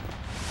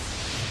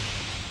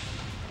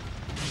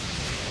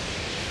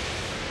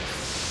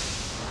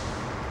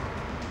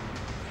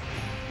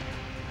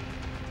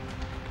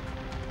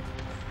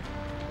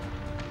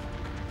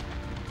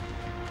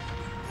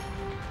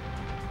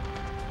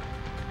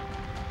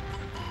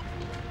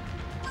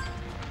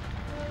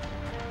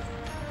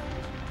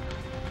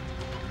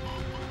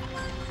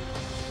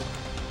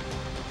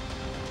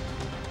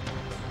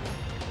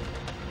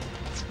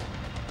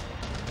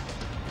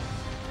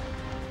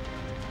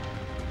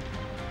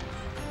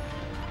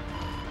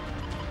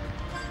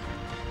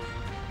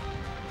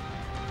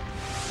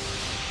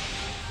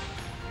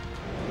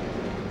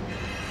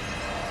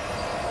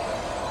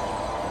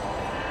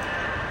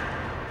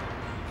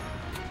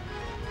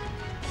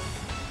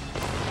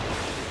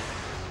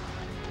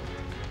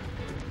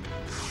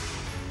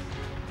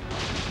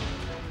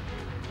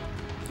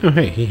 Oh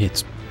hey, he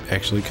hits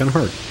actually kind of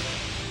hard.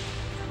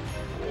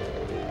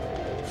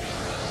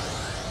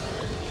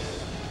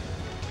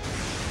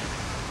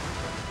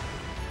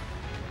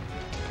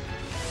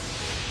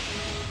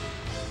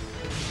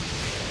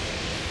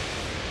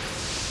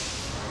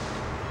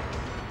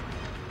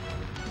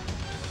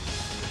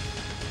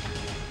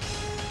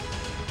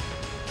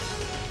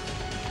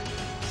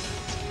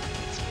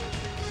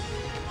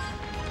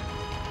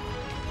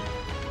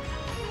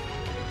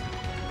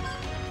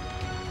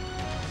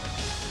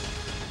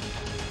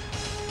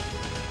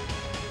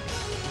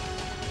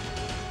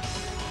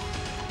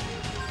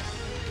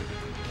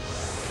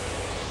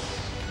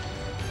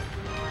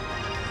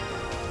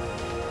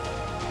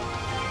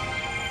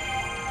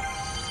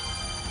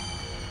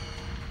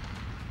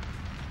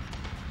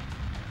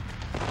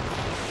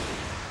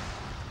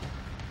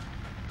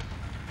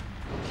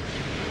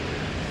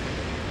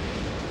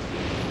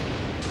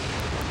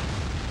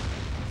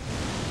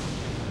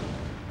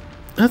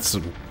 That's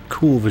some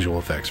cool visual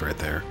effects right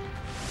there.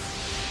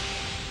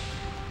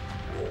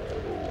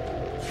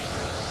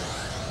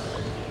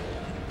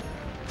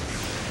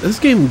 This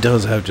game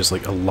does have just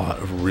like a lot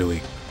of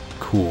really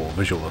cool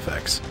visual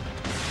effects.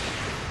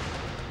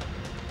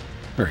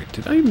 Alright,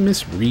 did I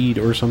misread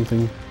or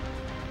something?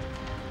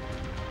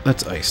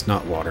 That's ice,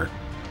 not water.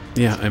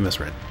 Yeah, I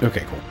misread.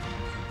 Okay, cool.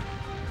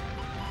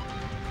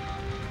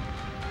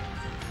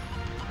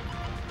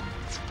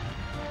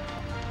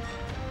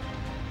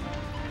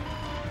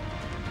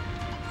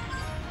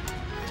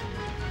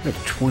 I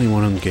have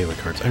 21 on the Gala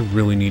cards. I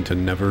really need to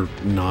never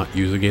not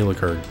use a Gala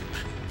card.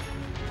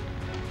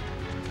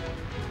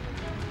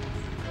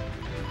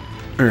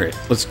 Alright,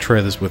 let's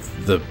try this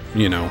with the,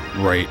 you know,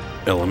 right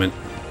element.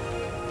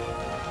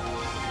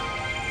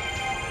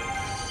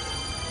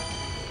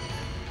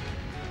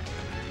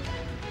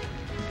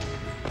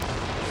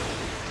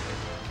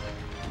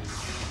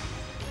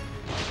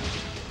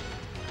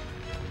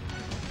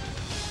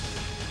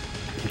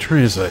 I'm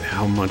trying to decide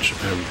how much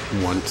I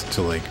want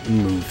to, like,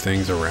 move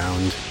things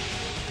around.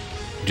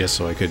 Just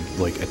so I could,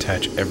 like,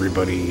 attach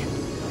everybody...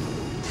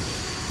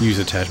 use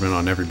attachment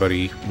on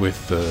everybody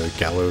with the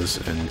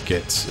gallows and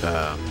get,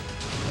 oh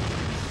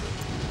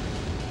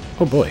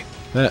boy,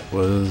 that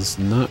was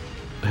not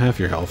half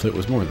your health, it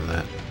was more than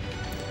that.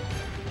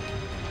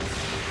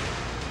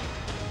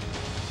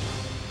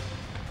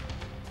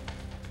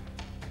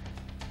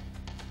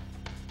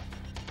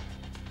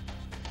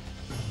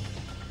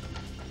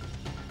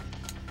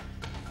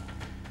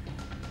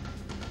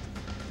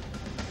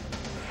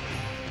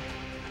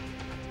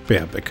 But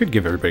yeah, I could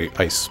give everybody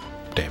ice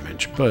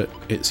damage, but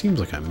it seems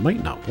like I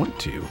might not want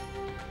to.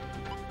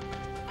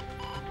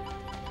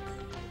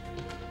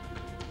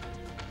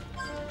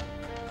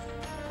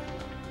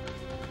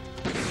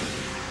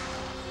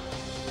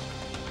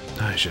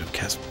 I should have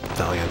cast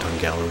Valiant on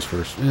Gallows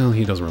first. Well,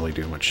 he doesn't really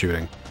do much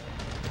shooting.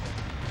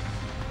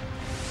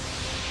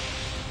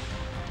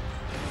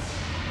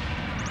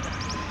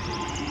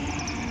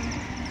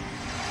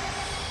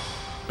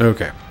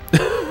 Okay.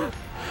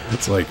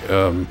 It's like,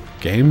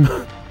 game?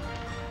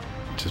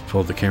 Just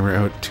pulled the camera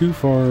out too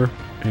far,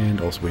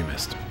 and also we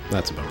missed.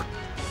 That's a bummer.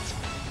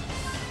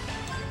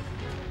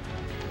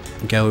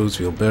 Gallows,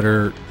 feel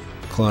better.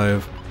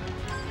 Clive,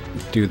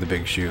 do the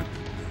big shoot.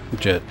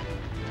 Jet.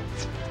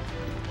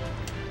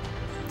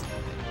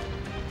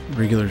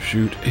 Regular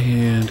shoot,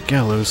 and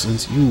Gallows,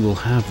 since you will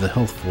have the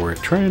health for it,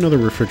 try another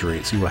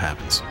refrigerate, see what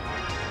happens.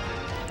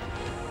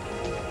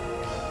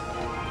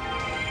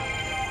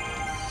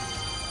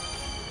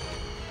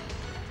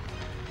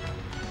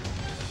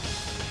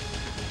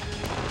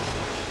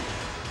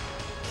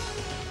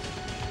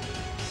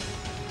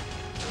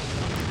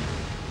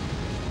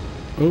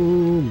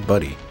 Oh,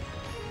 buddy.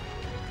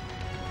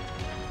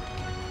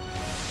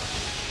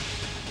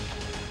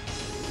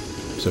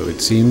 So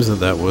it seems that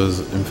that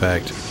was, in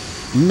fact,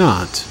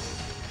 not.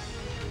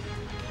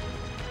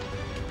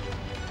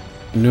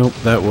 Nope,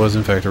 that was,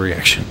 in fact, a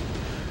reaction.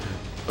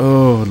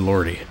 Oh,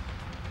 lordy.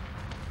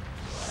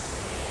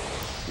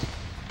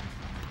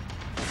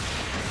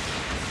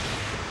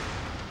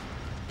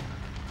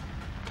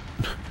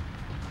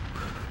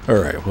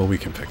 Alright, well, we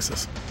can fix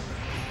this.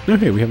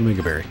 Okay, we have a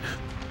Mega Berry.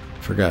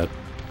 Forgot.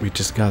 We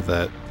just got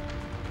that.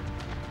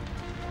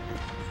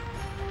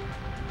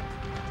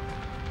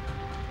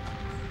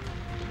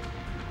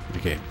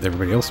 Okay,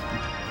 everybody else,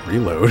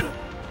 reload.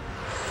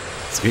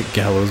 Let's get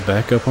Gallows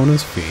back up on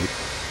his feet.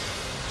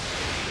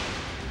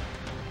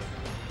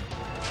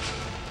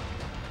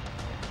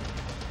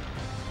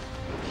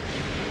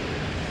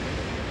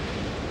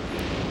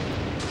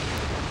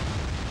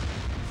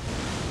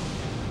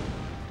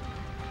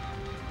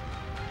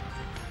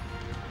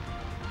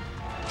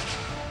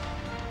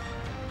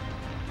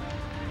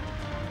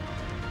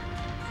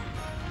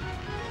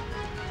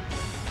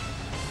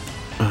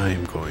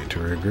 I'm going to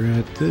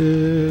regret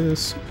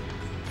this.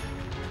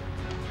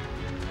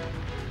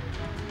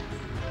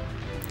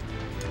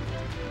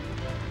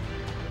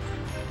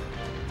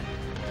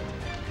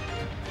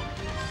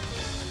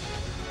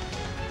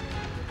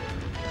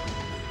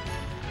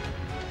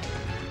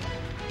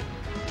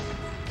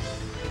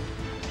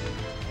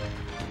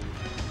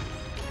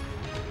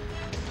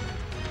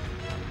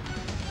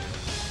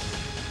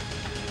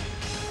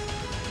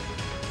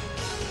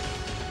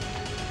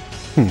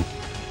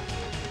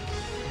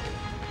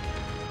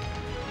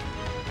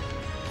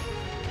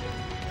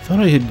 Thought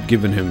I had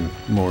given him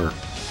more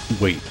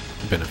weight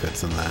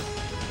benefits than that.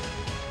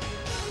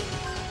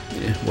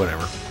 Yeah,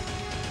 whatever.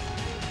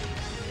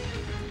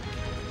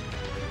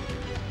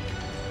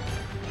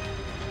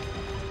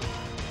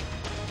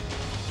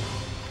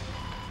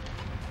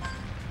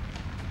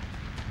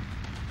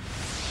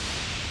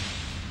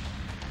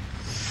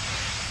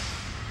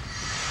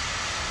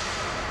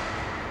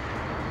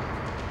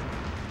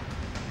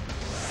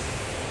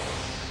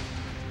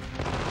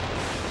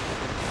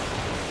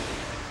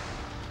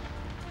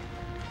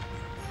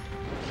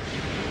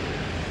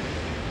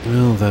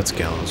 Well, that's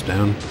Gallows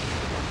down.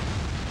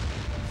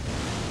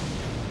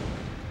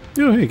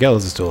 Oh, hey,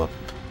 Gallows is still up.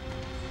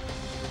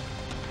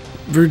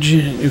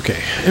 Virgin... Okay,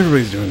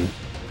 everybody's doing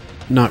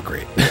not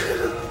great.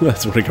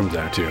 That's what it comes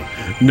down to.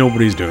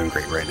 Nobody's doing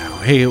great right now.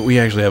 Hey, we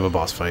actually have a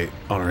boss fight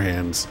on our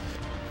hands.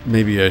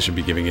 Maybe I should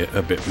be giving it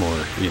a bit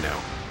more, you know.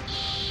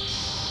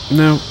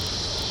 No.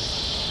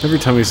 Every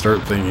time we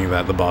start thinking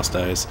that, the boss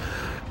dies.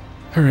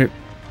 Alright,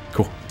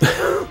 cool.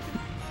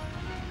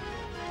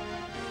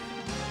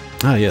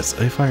 Ah, yes,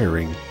 a fire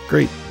ring.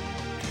 Great.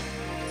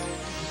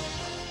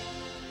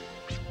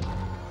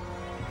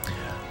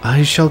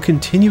 I shall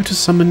continue to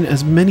summon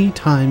as many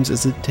times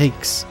as it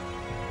takes.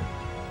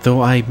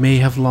 Though I may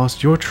have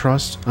lost your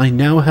trust, I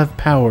now have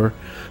power.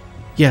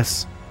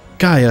 Yes,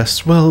 Gaia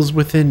swells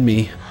within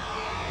me.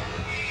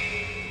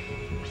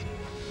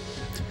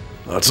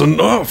 That's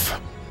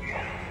enough!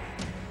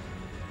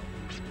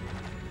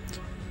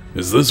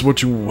 Is this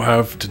what you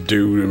have to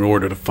do in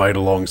order to fight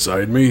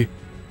alongside me?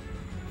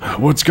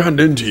 What's gotten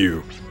into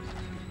you?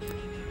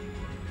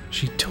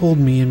 She told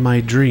me in my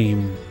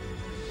dream.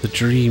 The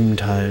dream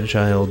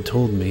child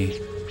told me.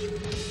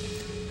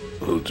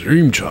 The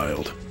dream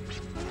child?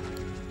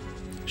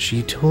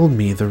 She told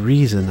me the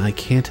reason I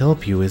can't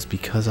help you is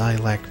because I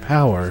lack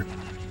power.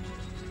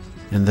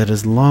 And that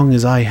as long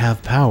as I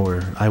have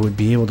power, I would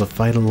be able to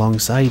fight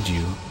alongside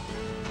you.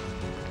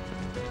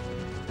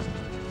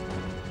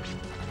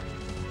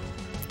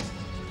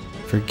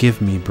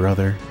 Forgive me,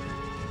 brother.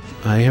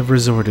 I have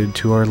resorted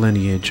to our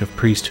lineage of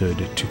priesthood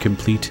to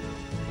complete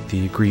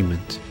the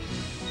agreement.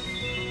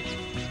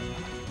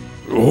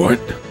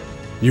 What?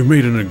 You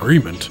made an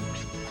agreement?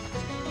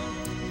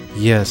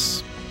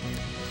 Yes.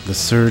 The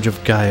surge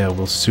of Gaia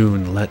will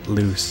soon let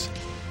loose.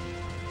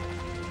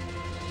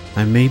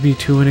 I may be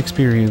too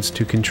inexperienced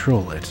to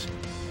control it.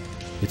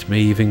 It may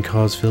even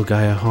cause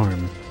Gaia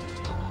harm.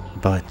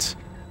 But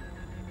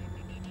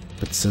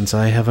since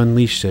I have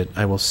unleashed it,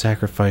 I will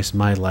sacrifice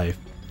my life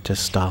to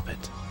stop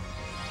it.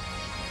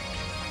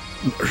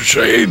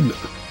 Shade!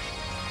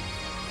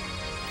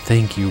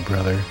 Thank you,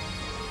 brother.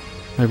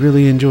 I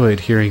really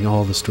enjoyed hearing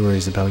all the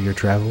stories about your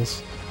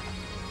travels.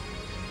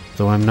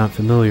 though I'm not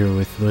familiar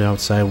with the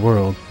outside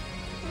world.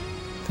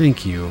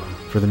 Thank you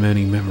for the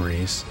many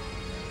memories.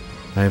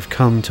 I have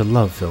come to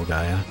love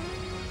Filgaia.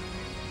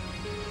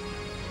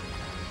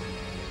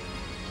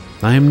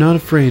 I am not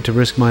afraid to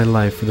risk my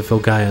life for the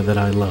Filgaia that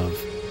I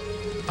love.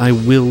 I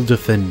will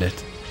defend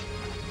it.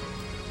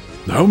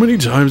 How many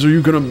times are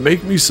you gonna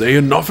make me say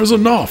enough is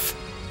enough?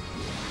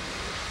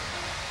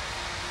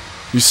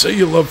 You say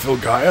you love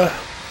Filgaia?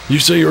 You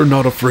say you're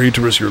not afraid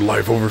to risk your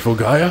life over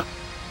Filgaia?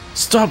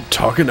 Stop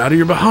talking out of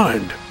your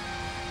behind.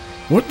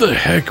 What the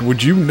heck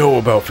would you know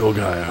about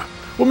Filgaia?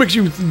 What makes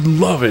you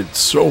love it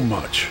so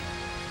much?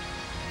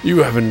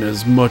 You haven't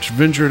as much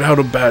ventured out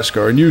of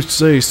Baskar and you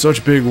say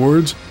such big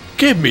words?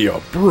 Give me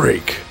a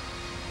break.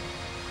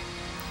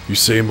 You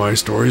say my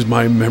stories,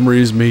 my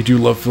memories made you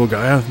love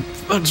Filgaia?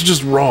 That's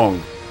just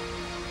wrong.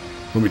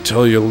 Let me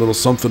tell you a little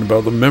something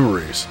about the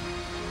memories.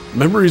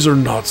 Memories are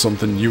not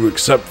something you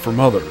accept from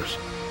others.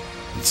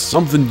 It's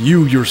something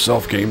you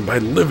yourself gain by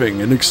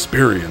living and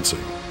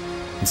experiencing.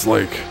 It's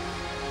like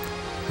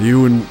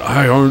you and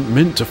I aren't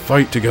meant to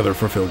fight together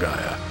for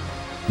Filgaia.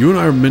 You and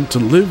I are meant to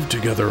live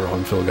together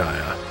on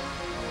Filgaia.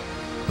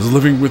 Is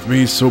living with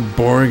me so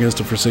boring as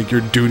to forsake your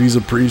duties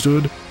of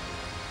priesthood?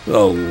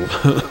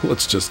 Oh,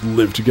 let's just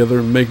live together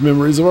and make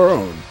memories of our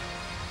own.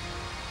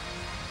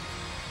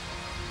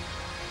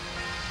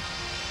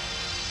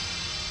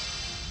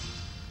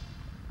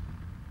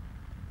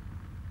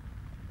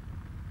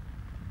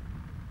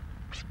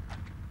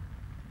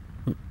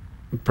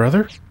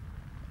 Brother?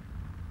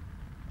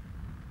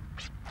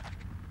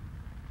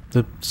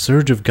 The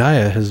surge of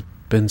Gaia has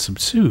been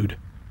subdued.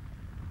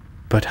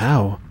 But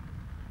how?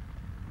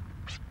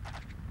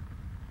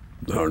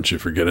 Aren't you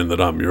forgetting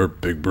that I'm your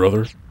big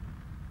brother?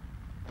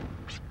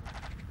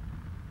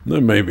 I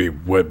may be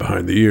wet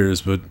behind the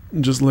ears, but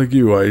just like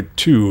you, I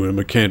too am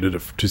a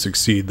candidate to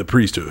succeed the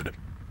priesthood.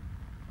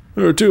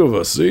 There are two of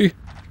us, see?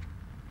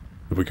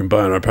 If we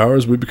combine our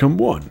powers, we become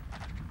one.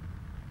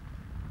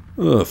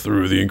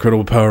 Through the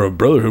incredible power of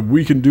brotherhood,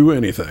 we can do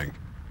anything.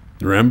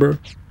 Remember?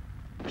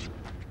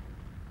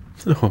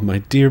 Oh, my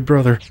dear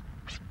brother.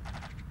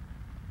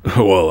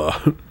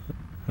 Well,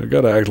 I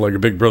gotta act like a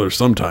big brother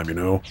sometime, you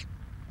know.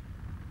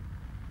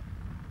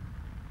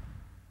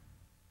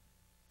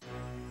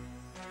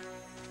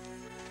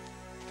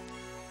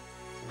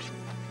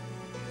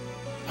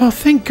 Oh,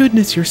 thank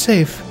goodness you're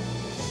safe.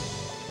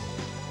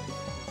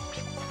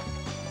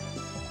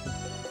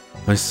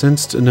 I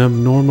sensed an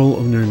abnormal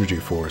energy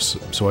force,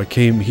 so I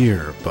came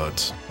here,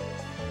 but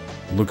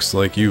looks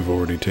like you've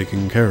already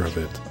taken care of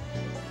it.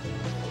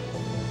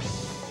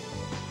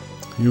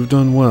 You've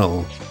done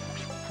well.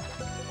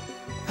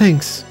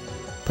 Thanks,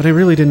 but I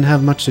really didn't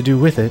have much to do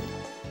with it.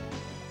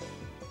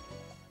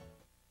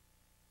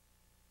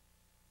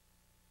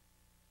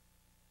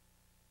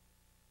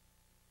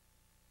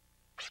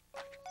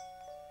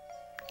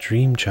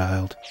 Dream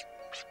child.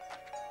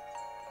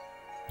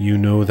 You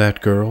know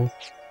that girl?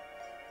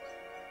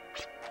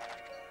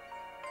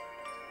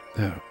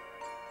 Oh.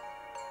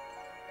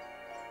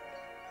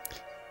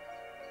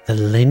 The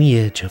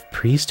lineage of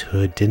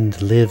priesthood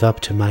didn't live up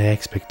to my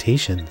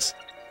expectations.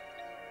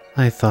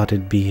 I thought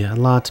it'd be a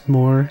lot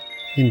more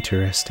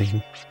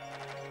interesting.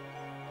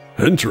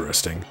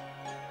 Interesting?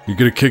 You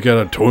get a kick out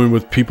of toying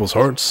with people's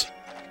hearts?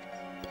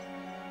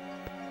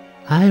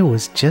 I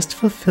was just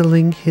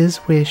fulfilling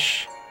his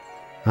wish.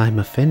 I'm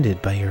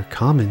offended by your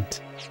comment.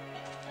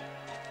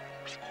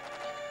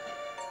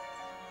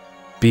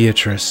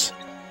 Beatrice,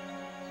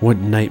 what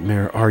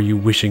nightmare are you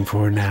wishing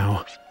for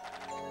now?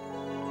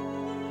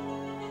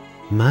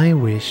 My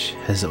wish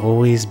has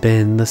always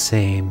been the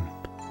same.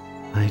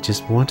 I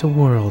just want a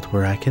world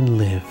where I can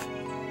live.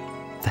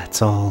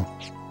 That's all.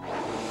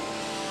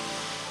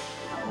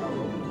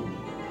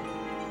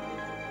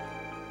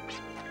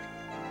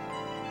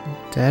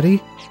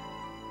 Daddy?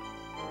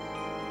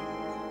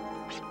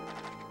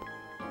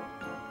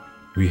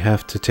 We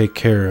have to take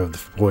care of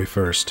the boy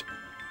first.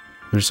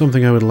 There's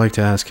something I would like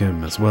to ask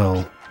him as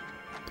well.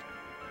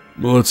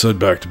 Well, let's head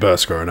back to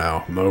Baskar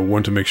now. I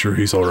want to make sure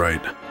he's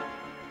alright.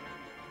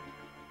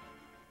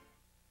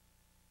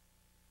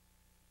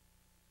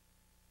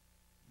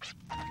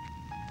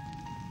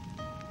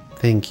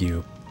 Thank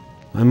you.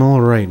 I'm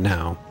alright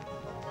now.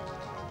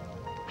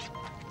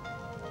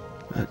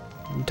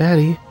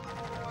 Daddy?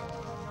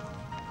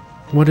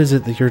 What is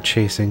it that you're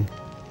chasing?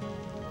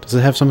 Does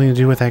it have something to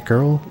do with that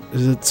girl?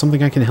 Is it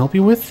something I can help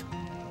you with?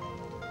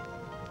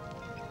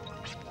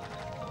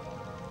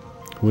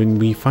 When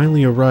we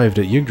finally arrived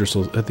at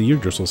the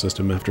Yggdrasil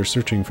system after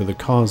searching for the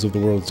cause of the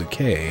world's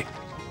decay,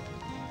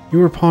 you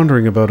were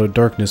pondering about a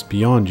darkness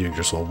beyond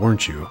Yggdrasil,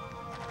 weren't you?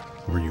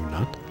 Were you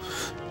not?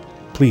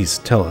 Please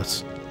tell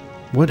us,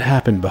 what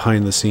happened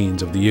behind the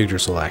scenes of the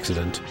Yggdrasil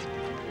accident?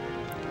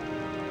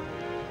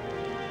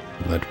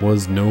 That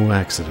was no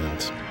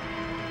accident.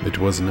 It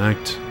was an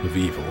act of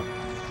evil.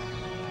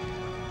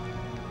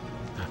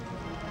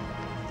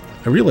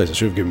 I realize I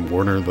should have given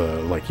Warner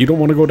the, like, you don't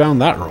want to go down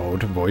that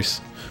road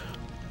voice.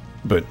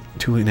 But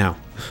too late now.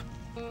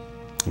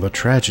 The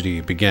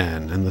tragedy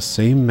began in the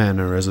same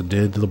manner as it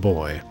did the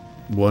boy.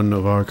 one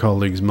of our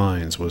colleagues'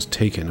 minds was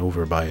taken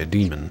over by a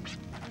demon.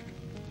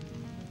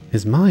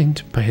 His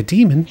mind? By a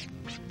demon?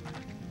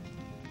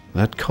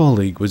 That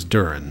colleague was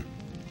Durin,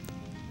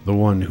 the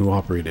one who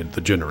operated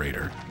the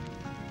generator.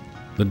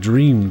 The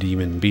dream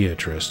demon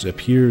Beatrice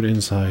appeared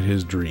inside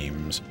his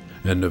dreams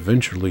and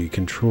eventually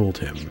controlled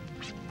him.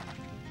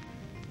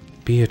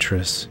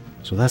 Beatrice.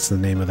 So that's the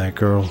name of that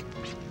girl.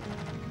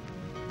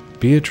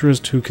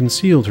 Beatrice, who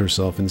concealed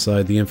herself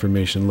inside the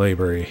information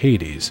library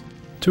Hades,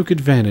 took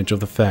advantage of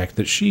the fact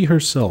that she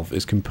herself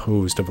is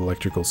composed of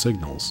electrical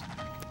signals.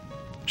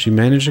 She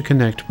managed to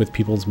connect with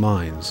people's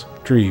minds,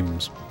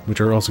 dreams,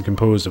 which are also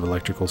composed of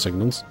electrical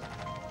signals.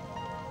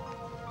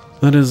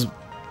 That is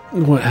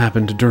what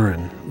happened to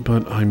Durin,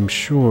 but I'm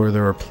sure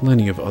there are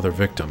plenty of other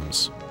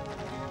victims.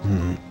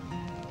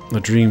 The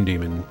dream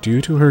demon,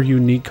 due to her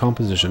unique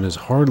composition, is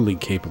hardly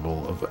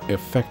capable of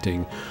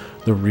affecting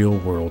the real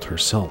world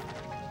herself.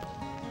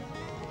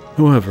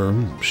 However,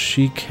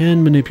 she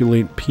can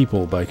manipulate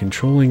people by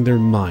controlling their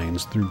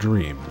minds through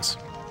dreams.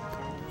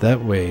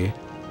 That way,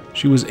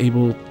 she was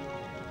able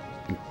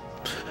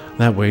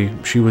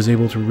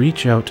to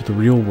reach out to the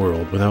real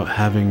world without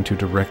having to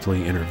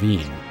directly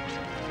intervene.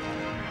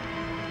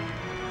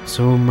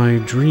 So my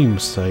dream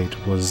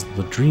site was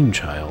the dream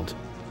child.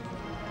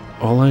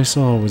 All I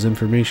saw was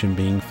information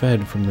being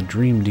fed from the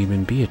dream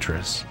demon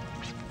Beatrice.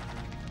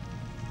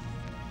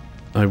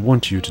 I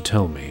want you to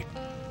tell me,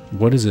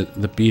 what is it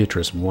that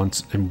Beatrice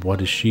wants and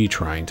what is she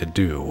trying to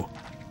do?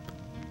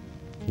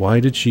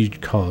 Why did she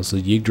cause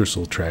the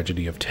Yggdrasil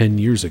tragedy of 10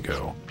 years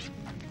ago?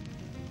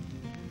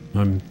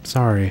 I'm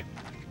sorry.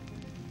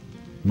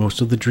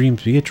 Most of the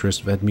dreams Beatrice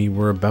fed me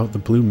were about the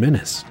Blue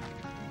Menace.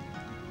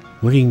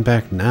 Looking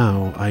back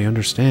now, I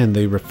understand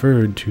they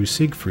referred to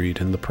Siegfried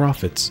and the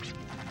prophets.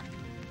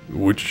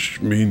 Which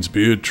means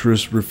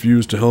Beatrice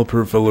refused to help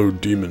her fellow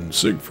demon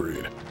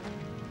Siegfried.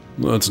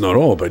 That's not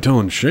all. By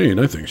telling Shane,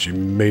 I think she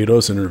made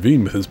us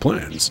intervene with his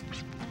plans.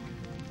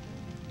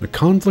 A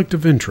conflict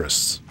of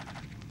interests.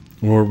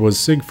 Or was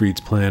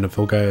Siegfried's plan of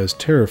Filgaia's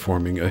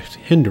terraforming a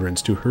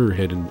hindrance to her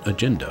hidden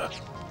agenda?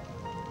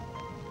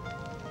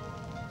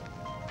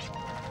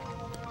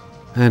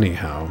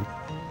 Anyhow,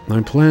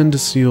 I plan to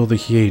seal the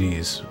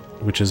Hyades,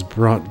 which has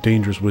brought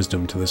dangerous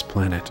wisdom to this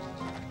planet.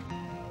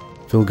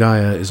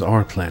 Filgaia is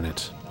our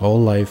planet.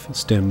 All life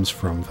stems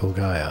from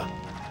Filgaia.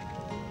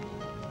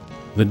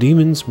 The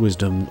demon's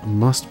wisdom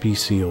must be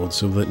sealed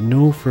so that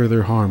no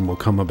further harm will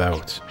come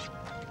about.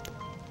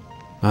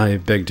 I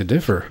beg to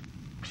differ.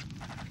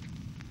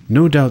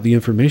 No doubt the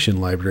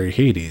information library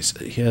Hades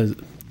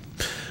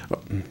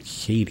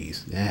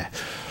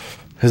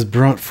has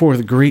brought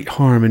forth great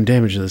harm and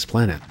damage to this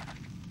planet.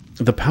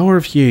 The power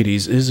of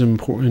Hyades is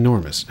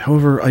enormous.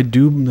 However, I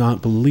do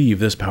not believe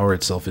this power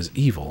itself is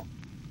evil.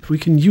 If we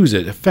can use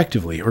it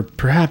effectively, or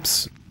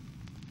perhaps...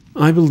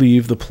 I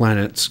believe the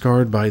planet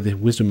scarred by the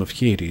wisdom of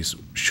Hyades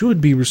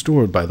should be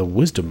restored by the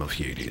wisdom of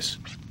Hyades.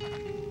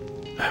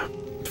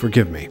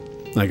 Forgive me,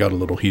 I got a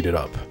little heated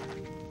up.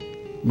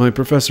 My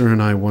professor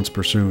and I once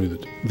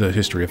pursued the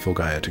history of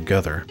Filgaia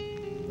together.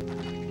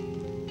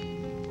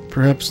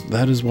 Perhaps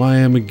that is why I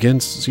am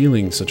against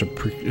sealing such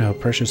a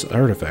precious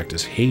artifact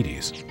as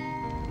Hades.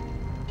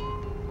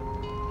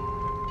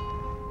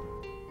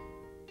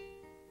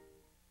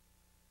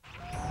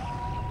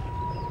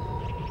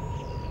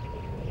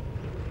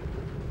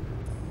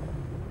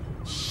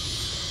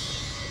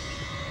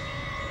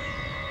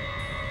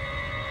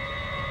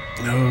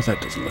 Oh, that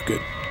doesn't look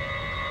good.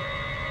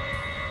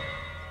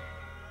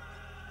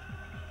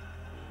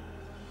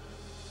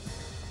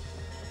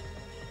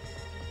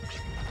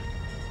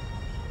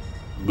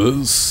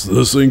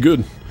 This ain't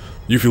good.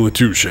 You feel it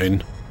too,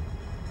 Shane.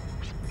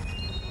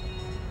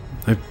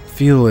 I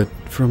feel it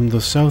from the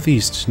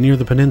southeast near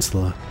the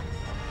peninsula.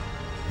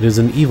 It is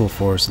an evil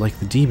force like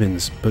the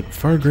demons, but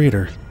far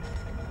greater.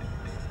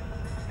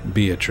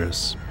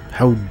 Beatrice,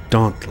 how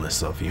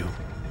dauntless of you.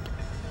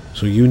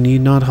 So you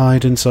need not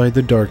hide inside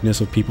the darkness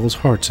of people's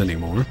hearts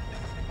anymore.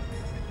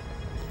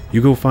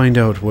 You go find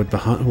out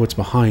what's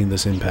behind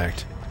this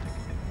impact.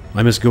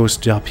 I must go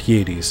stop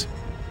Hyades.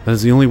 That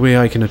is the only way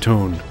I can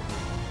atone.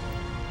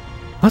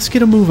 Let's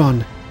get a move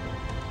on.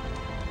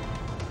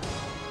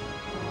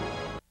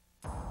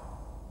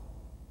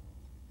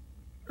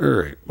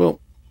 Alright, well...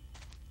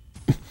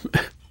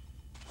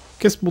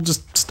 guess we'll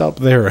just stop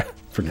there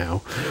for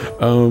now.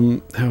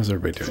 How's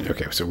everybody doing?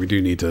 Okay, so we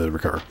do need to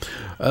recover.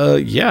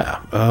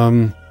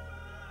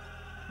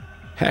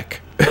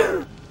 Heck.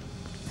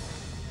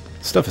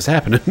 Stuff is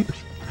happening.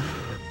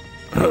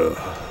 We're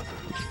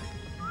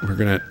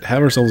gonna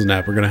have ourselves a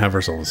nap, we're gonna have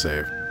ourselves a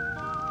save.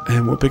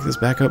 And we'll pick this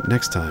back up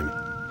next time.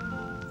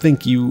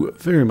 Thank you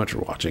very much for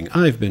watching.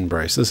 I've been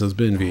Bryce, this has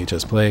been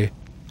VHS Play.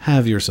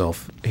 Have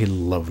yourself a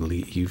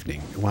lovely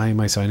evening. Why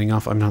am I signing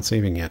off? I'm not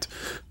saving yet.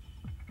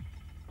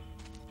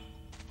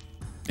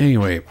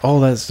 Anyway, all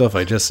that stuff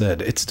I just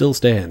said, it still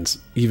stands,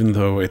 even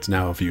though it's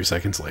now a few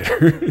seconds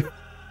later.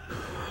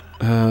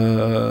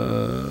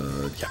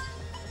 Yeah.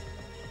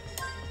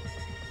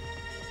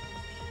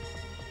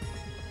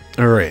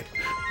 Alright.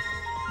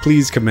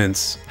 Please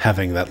commence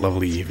having that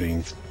lovely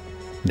evening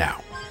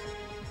now.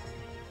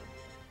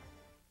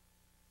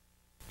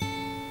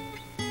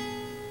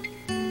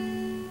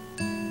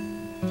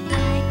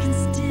 I can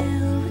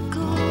still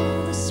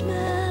recall the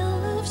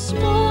smell of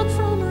smoke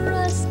from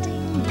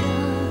rusting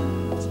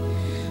guns,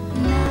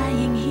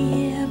 lying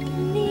here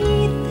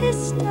beneath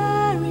this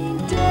starry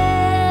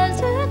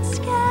desert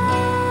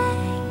sky.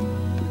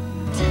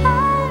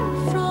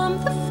 Tired from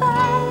the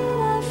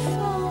fire, I've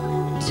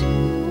fallen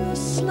into a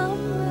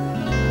slumber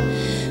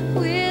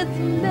with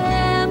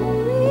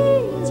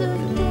memories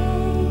of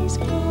days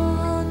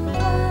gone by.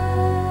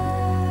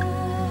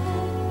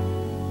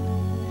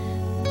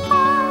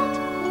 What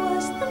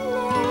was the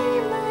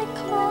name I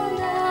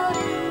called out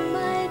in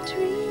my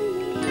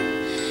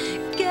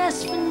dream?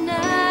 Guess for now